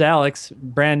here's Alex,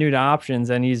 brand new to options,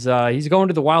 and he's going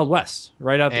to the Wild West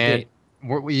right out the gate.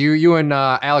 You and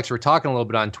Alex were talking a little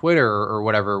bit on Twitter or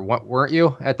whatever, weren't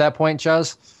you at that point,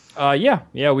 Ches? Yeah,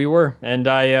 we were, and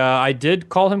I did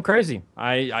call him crazy.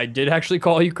 I did actually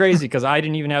call you crazy because I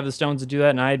didn't even have the stones to do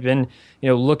that, and I had been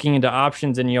looking into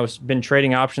options and been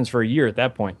trading options for a year at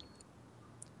that point.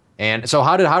 And so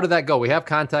how did that go? We have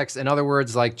context. In other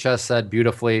words, like Ches said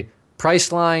beautifully,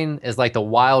 Priceline is like the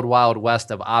wild, wild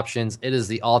west of options. It is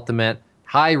the ultimate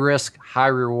high risk, high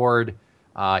reward,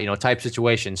 type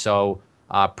situation. So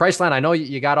Priceline, I know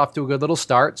you got off to a good little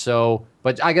start. So,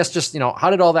 but I guess just how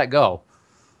did all that go?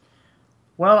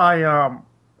 Well,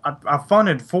 I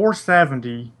funded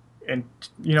 470, and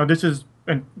this is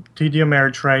in TD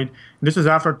Ameritrade. This is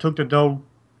after I took the Doe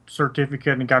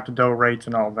certificate and got the Doe rates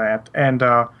and all that. And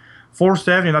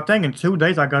 470, and I think in 2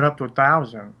 days I got up to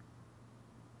 1,000.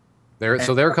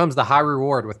 So there comes the high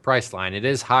reward with Priceline. It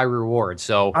is high reward.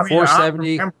 So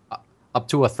 470 up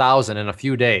to 1,000 in a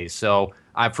few days. So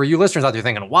for you listeners out there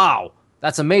thinking, wow,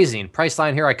 that's amazing.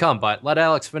 Priceline, here I come. But let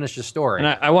Alex finish the story.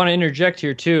 And I want to interject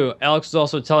here too. Alex is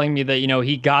also telling me that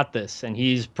he got this, and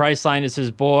Priceline is his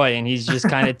boy, and he's just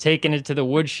kind of taking it to the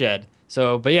woodshed.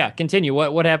 So, but yeah, continue.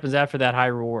 What happens after that high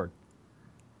reward?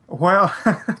 Well,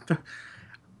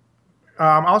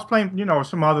 I was playing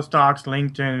some other stocks,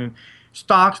 LinkedIn,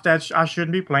 stocks that I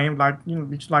shouldn't be playing. Like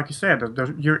like you said,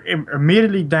 you're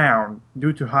immediately down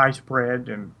due to high spread,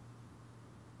 and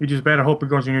you just better hope it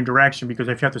goes in your direction, because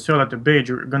if you have to sell at the bid,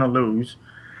 you're gonna lose.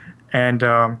 And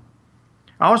I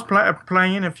was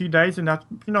playing a few days, and that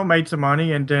made some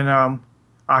money, and then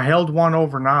I held one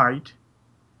overnight,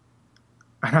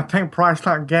 and I think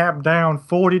Priceline gapped down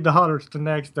 $40 the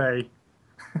next day.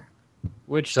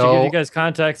 Which, to give you guys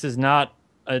context, it's not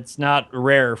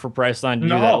rare for Priceline to do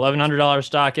that. $1,100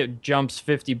 stock, it jumps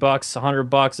 $50,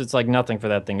 $100. It's like nothing for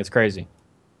that thing. It's crazy.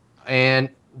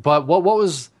 But what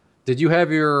was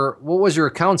your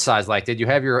account size like? Did you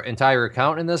have your entire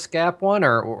account in this gap one,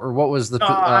 or what was the?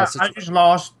 I just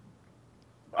lost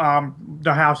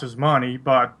the house's money,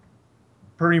 but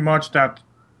pretty much that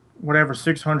whatever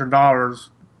 $600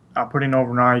 I put in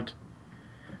overnight.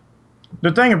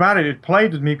 The thing about it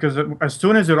played with me because as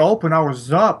soon as it opened, I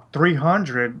was up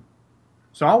 300.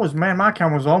 So my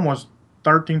account was almost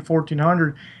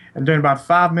 1,400. And then about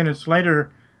 5 minutes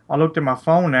later, I looked at my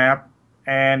phone app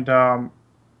and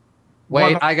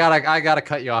wait, I gotta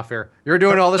cut you off here. You're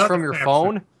doing all this from your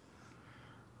phone?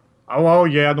 Oh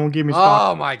yeah, don't give me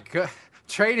stock. Oh my god,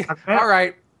 trading. All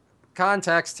right,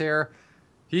 context here.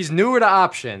 He's newer to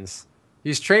options.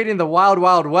 He's trading the wild,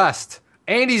 wild west,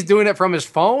 and he's doing it from his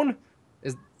phone.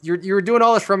 You're doing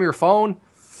all this from your phone?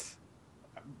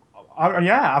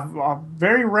 Yeah,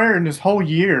 very rare in this whole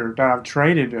year that I've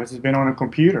traded has been on a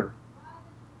computer.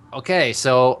 Okay,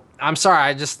 so I'm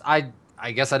sorry.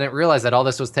 I guess I didn't realize that all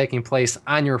this was taking place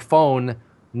on your phone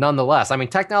nonetheless. I mean,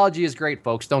 technology is great,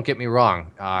 folks. Don't get me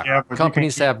wrong. Yeah, but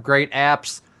Companies have great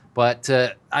apps, but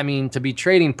I mean, to be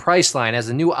trading Priceline as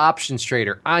a new options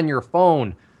trader on your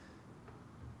phone.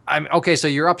 I'm okay. So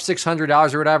you're up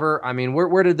 $600 or whatever. I mean,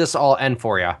 where did this all end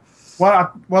for you?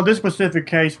 Well, this specific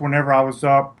case, whenever I was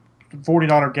up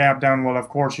 $40 gap down, well, of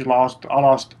course, I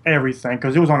lost everything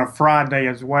because it was on a Friday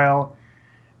as well,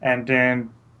 and then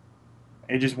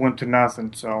it just went to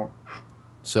nothing.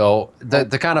 So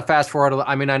the kind of fast forward.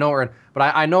 I mean, I know we're in, but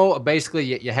I know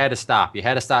basically you had to stop. You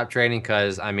had to stop trading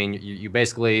because I mean, you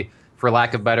basically, for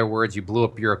lack of better words, you blew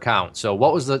up your account. So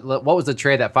what was the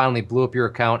trade that finally blew up your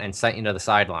account and sent you to the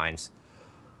sidelines?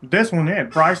 this one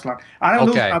hit Priceline. I didn't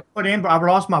lose what Okay. I put in, but I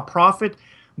lost my profit.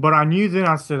 But I knew then.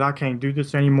 I said I can't do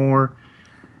this anymore.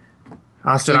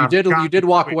 I So said you I've did got you did to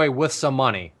walk quit. away with some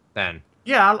money then.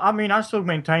 Yeah, I mean, I still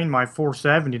maintained my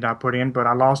 470 that I put in, but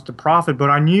I lost the profit.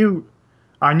 But I knew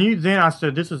then. I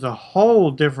said this is a whole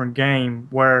different game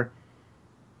where,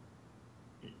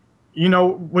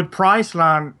 with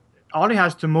Priceline, all he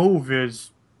has to move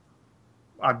is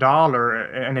a dollar,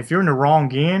 and if you're in the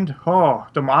wrong end,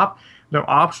 the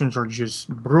options are just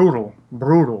brutal,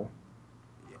 brutal.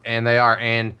 And they are.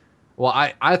 And well,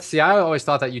 I see. I always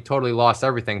thought that you totally lost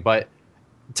everything, but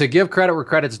to give credit where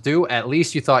credit's due, at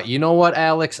least you thought, you know what,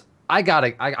 Alex, I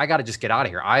gotta just get out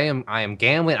of here. I am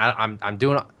gambling. I'm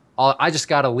doing all. I just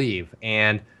gotta leave.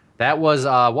 And that was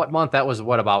what month? That was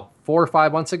what, about 4 or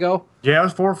 5 months ago. Yeah, it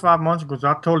was 4 or 5 months ago. So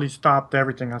I totally stopped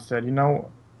everything. I said,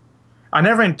 I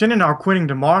never intended on quitting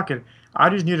the market. I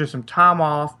just needed some time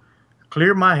off,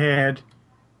 clear my head,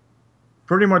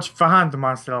 pretty much find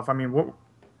myself. I mean, what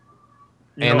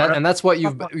you And know, that's what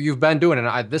you've been doing.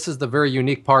 And this is the very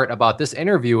unique part about this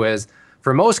interview is,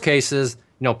 for most cases,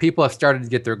 people have started to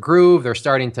get their groove. They're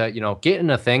starting to get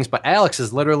into things. But Alex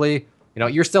is literally,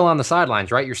 you're still on the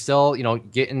sidelines, right? You're still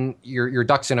getting your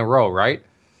ducks in a row, right?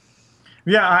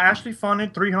 yeah, I actually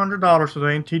funded $300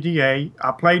 today in TDA.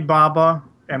 I played Baba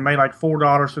and made like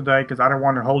 $4 today because I didn't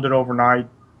want to hold it overnight.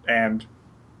 And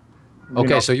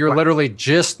Okay, so you're like, literally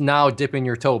just now dipping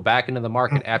your toe back into the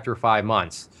market after 5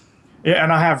 months. yeah,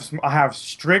 and I have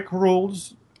strict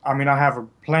rules. I mean, I have a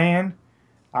plan.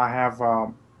 I have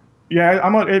yeah,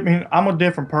 I'm a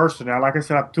different person now. Like I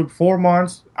said, I took 4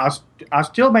 months. I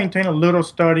still maintain a little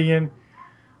studying,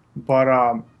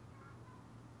 but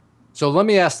So let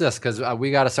me ask this, because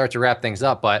we got to start to wrap things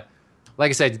up. But like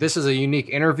I said, this is a unique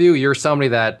interview. You're somebody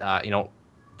that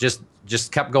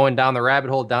just kept going down the rabbit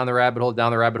hole, down the rabbit hole,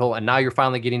 down the rabbit hole, and now you're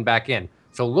finally getting back in.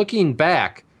 So looking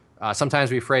back,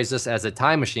 sometimes we phrase this as a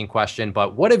time machine question.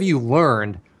 But what have you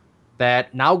learned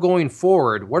that now going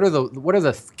forward? What are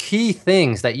the key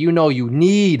things that you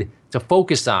need to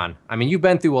focus on? I mean, you've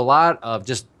been through a lot of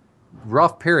just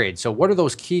rough periods. So what are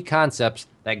those key concepts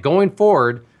that going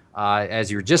forward,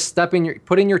 as you're just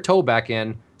putting your toe back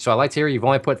in? So I like to hear you've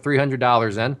only put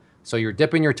 $300 in. So you're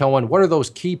dipping your toe in. What are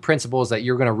those key principles that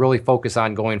you're going to really focus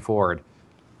on going forward?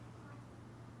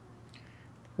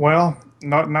 well,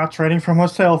 not trading from a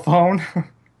cell phone.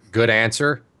 Good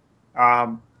answer.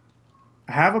 Have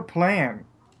a plan.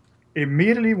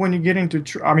 Immediately when you get into,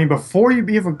 I mean, before you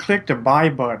even click the buy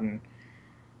button,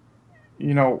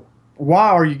 why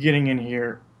are you getting in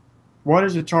here? What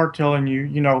is the chart telling you?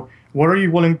 What are you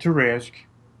willing to risk?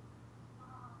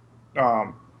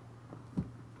 Well,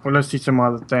 let's see some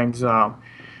other things.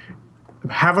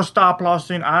 Have a stop loss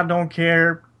in. I don't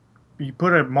care. You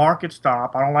put a market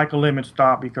stop. I don't like a limit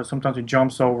stop because sometimes it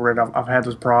jumps over it. I've had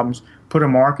those problems. Put a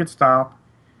market stop.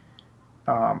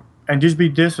 And just be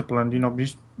disciplined.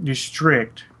 Be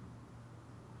strict.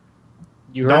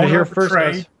 You heard it here first,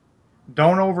 overtrade. guys.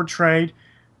 Don't overtrade.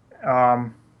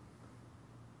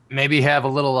 Maybe have a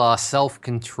little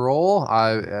self-control.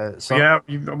 Yeah.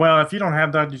 Well, if you don't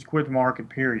have that, just quit the market.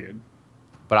 Period.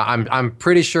 But I'm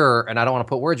pretty sure, and I don't want to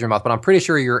put words in your mouth, but I'm pretty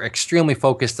sure you're extremely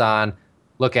focused on,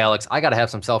 look, Alex, I got to have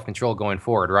some self-control going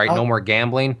forward, right? No more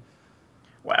gambling.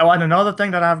 Well, and another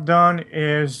thing that I've done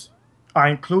is I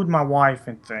include my wife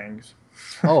in things.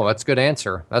 Oh, that's a good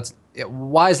answer.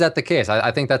 Why is that the case?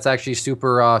 I think that's actually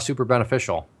super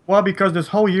beneficial. Well, because this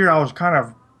whole year I was kind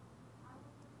of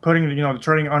putting the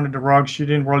trading under the rug. She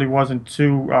wasn't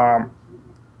too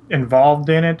involved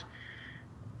in it,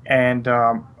 and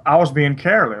I was being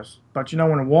careless. But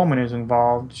when a woman is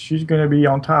involved, she's going to be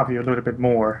on top of you a little bit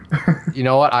more. You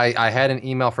know what? I had an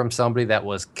email from somebody that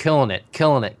was killing it.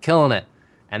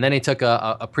 And then he took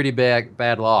a pretty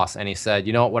bad loss, and he said,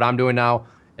 you know what I'm doing now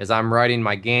is I'm writing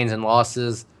my gains and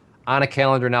losses on a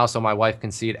calendar now so my wife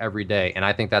can see it every day. And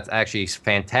I think that's actually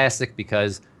fantastic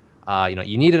because,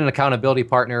 you need an accountability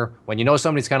partner. When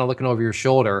somebody's kind of looking over your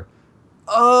shoulder,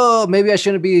 oh, maybe I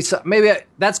shouldn't be.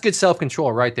 That's good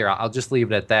self-control right there. I'll just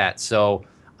leave it at that. So,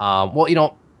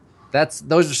 well,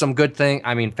 those are some good things.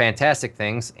 I mean, fantastic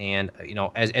things. And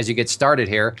as you get started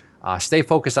here, stay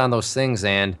focused on those things,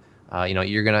 and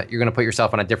you're gonna put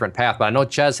yourself on a different path. But I know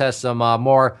Ches has some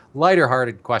more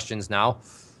lighter-hearted questions now.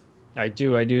 I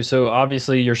do. So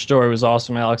obviously your story was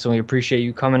awesome, Alex, and we appreciate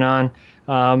you coming on.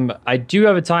 I do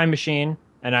have a time machine,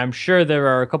 and I'm sure there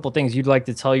are a couple things you'd like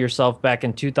to tell yourself back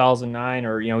in 2009,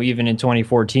 or even in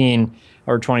 2014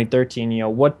 or 2013.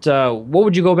 What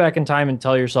would you go back in time and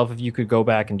tell yourself if you could go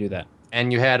back and do that?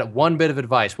 And you had one bit of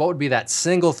advice, what would be that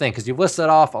single thing? Because you've listed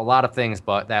off a lot of things,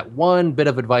 but that one bit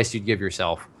of advice you'd give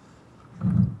yourself.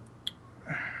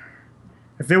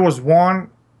 If it was one,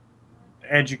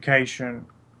 education.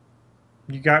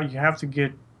 You have to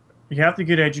get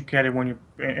educated when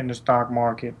you're in the stock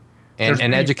market.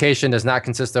 And education does not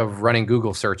consist of running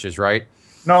Google searches, right?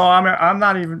 No, I'm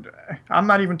not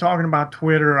even talking about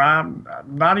Twitter. I'm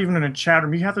not even in a chat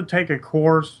room. You have to take a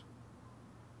course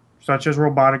such as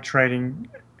robotic trading,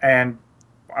 and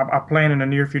I plan in the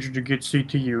near future to get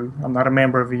CTU. I'm not a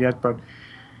member of it yet, but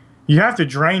you have to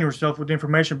drain yourself with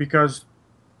information because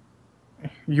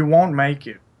you won't make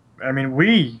it. I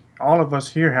mean, all of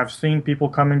us here have seen people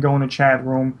come and go in the chat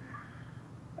room.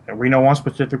 We know one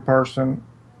specific person,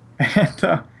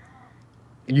 and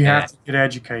you have to get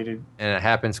educated. And it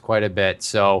happens quite a bit.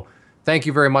 So thank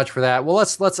you very much for that. Well,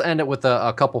 let's end it with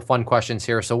a couple fun questions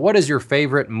here. So what is your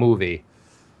favorite movie?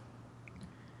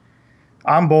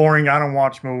 I'm boring. I don't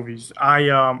watch movies. If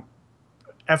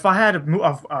I had a movie,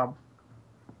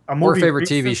 or favorite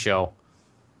TV show?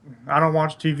 I don't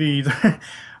watch TV either.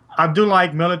 I do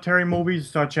like military movies,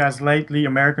 such as lately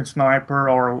American Sniper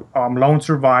or Lone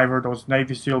Survivor, those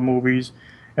Navy SEAL movies,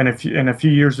 and a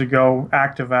few years ago,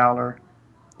 Act of Valor.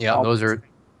 Yeah, those are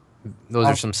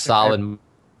some solid.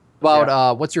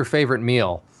 What's your favorite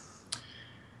meal?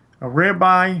 A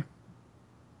ribeye,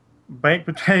 baked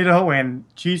potato, and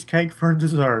cheesecake for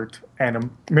dessert, and a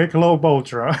Michelob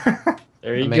Ultra.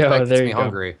 There you go. There you go.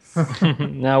 Hungry.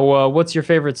 Now, what's your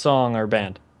favorite song or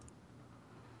band?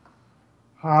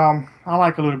 I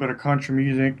like a little bit of country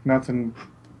music. Nothing.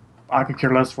 I could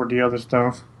care less for the other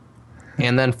stuff.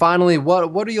 And then finally,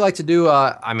 what do you like to do?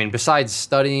 I mean, besides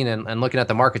studying and looking at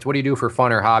the markets, what do you do for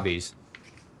fun or hobbies?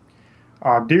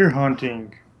 Deer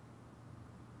hunting.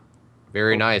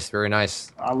 Very nice, very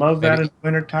nice. I love that in the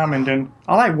wintertime, and then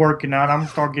I like working out. I'm gonna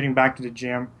start getting back to the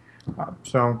gym.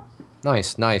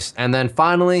 Nice. And then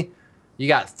finally, you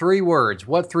got 3 words.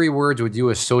 What 3 words would you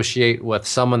associate with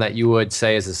someone that you would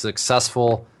say is a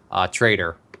successful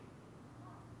trader?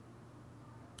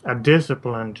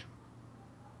 Disciplined.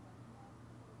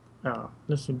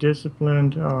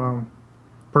 Disciplined.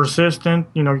 Persistent.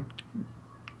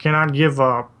 Cannot give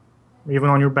up, even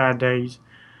on your bad days.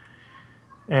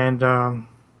 And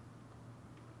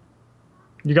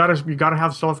you gotta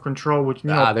have self-control. Which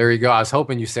there you go. I was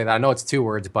hoping you say that. I know it's 2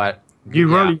 words, but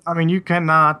really. I mean, you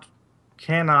cannot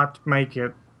make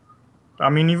it. I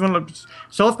mean, even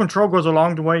self-control goes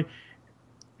along the way.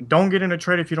 Don't get in a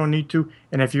trade if you don't need to.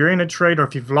 And if you're in a trade, or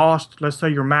if you've lost, let's say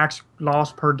your max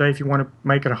loss per day, if you want to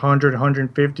make it 100,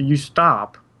 150, you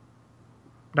stop.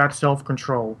 That's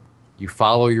self-control. You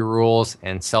follow your rules,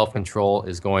 and self-control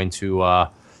is going to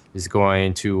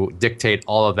dictate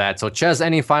all of that. So, Ches,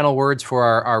 any final words for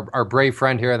our brave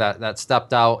friend here that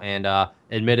stepped out and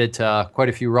admitted to quite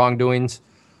a few wrongdoings?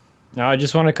 No, I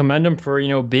just want to commend him for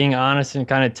being honest and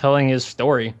kind of telling his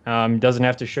story. Doesn't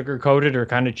have to sugarcoat it or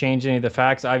kind of change any of the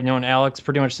facts. I've known Alex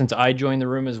pretty much since I joined the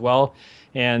room as well,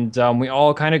 and we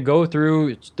all kind of go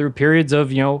through periods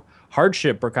of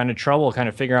hardship or kind of trouble, kind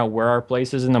of figuring out where our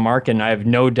place is in the market. And I have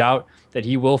no doubt that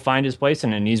he will find his place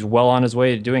in it, and he's well on his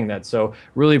way to doing that. So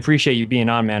really appreciate you being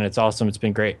on, man. It's awesome. It's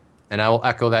been great. And I will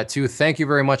echo that too. Thank you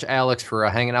very much, Alex, for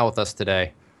hanging out with us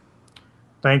today.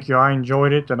 Thank you. I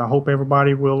enjoyed it, and I hope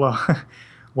everybody will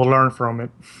learn from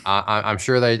it. I'm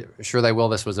sure they will.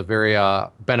 This was a very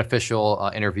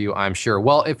beneficial interview, I'm sure.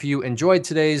 Well, if you enjoyed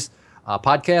today's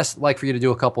podcast, I'd like for you to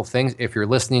do a couple things. If you're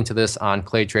listening to this on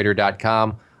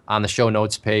claytrader.com, on the show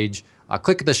notes page,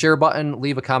 click the share button,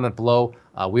 leave a comment below.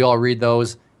 We all read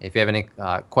those. If you have any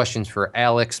questions for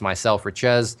Alex, myself, or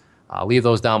Ches, leave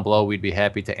those down below. We'd be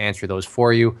happy to answer those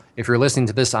for you. If you're listening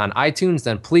to this on iTunes,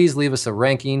 then please leave us a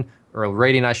ranking, or a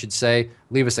rating, I should say.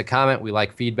 Leave us a comment. We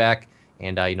like feedback.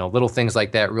 And, little things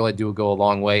like that really do go a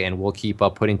long way, and we'll keep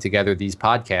putting together these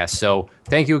podcasts. So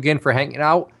thank you again for hanging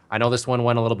out. I know this one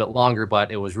went a little bit longer, but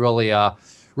it was really a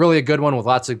good one with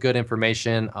lots of good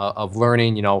information of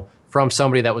learning, from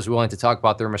somebody that was willing to talk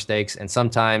about their mistakes. And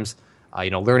sometimes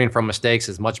Learning from mistakes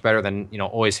is much better than,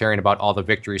 always hearing about all the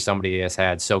victories somebody has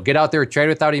had. So get out there, trade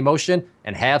without emotion,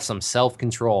 and have some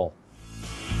self-control.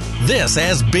 This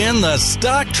has been the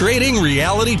Stock Trading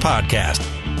Reality Podcast.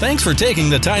 Thanks for taking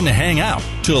the time to hang out.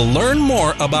 To learn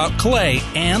more about Clay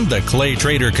and the Clay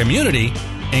Trader community,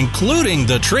 including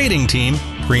the trading team,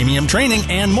 premium training,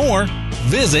 and more,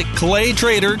 visit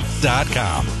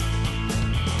claytrader.com.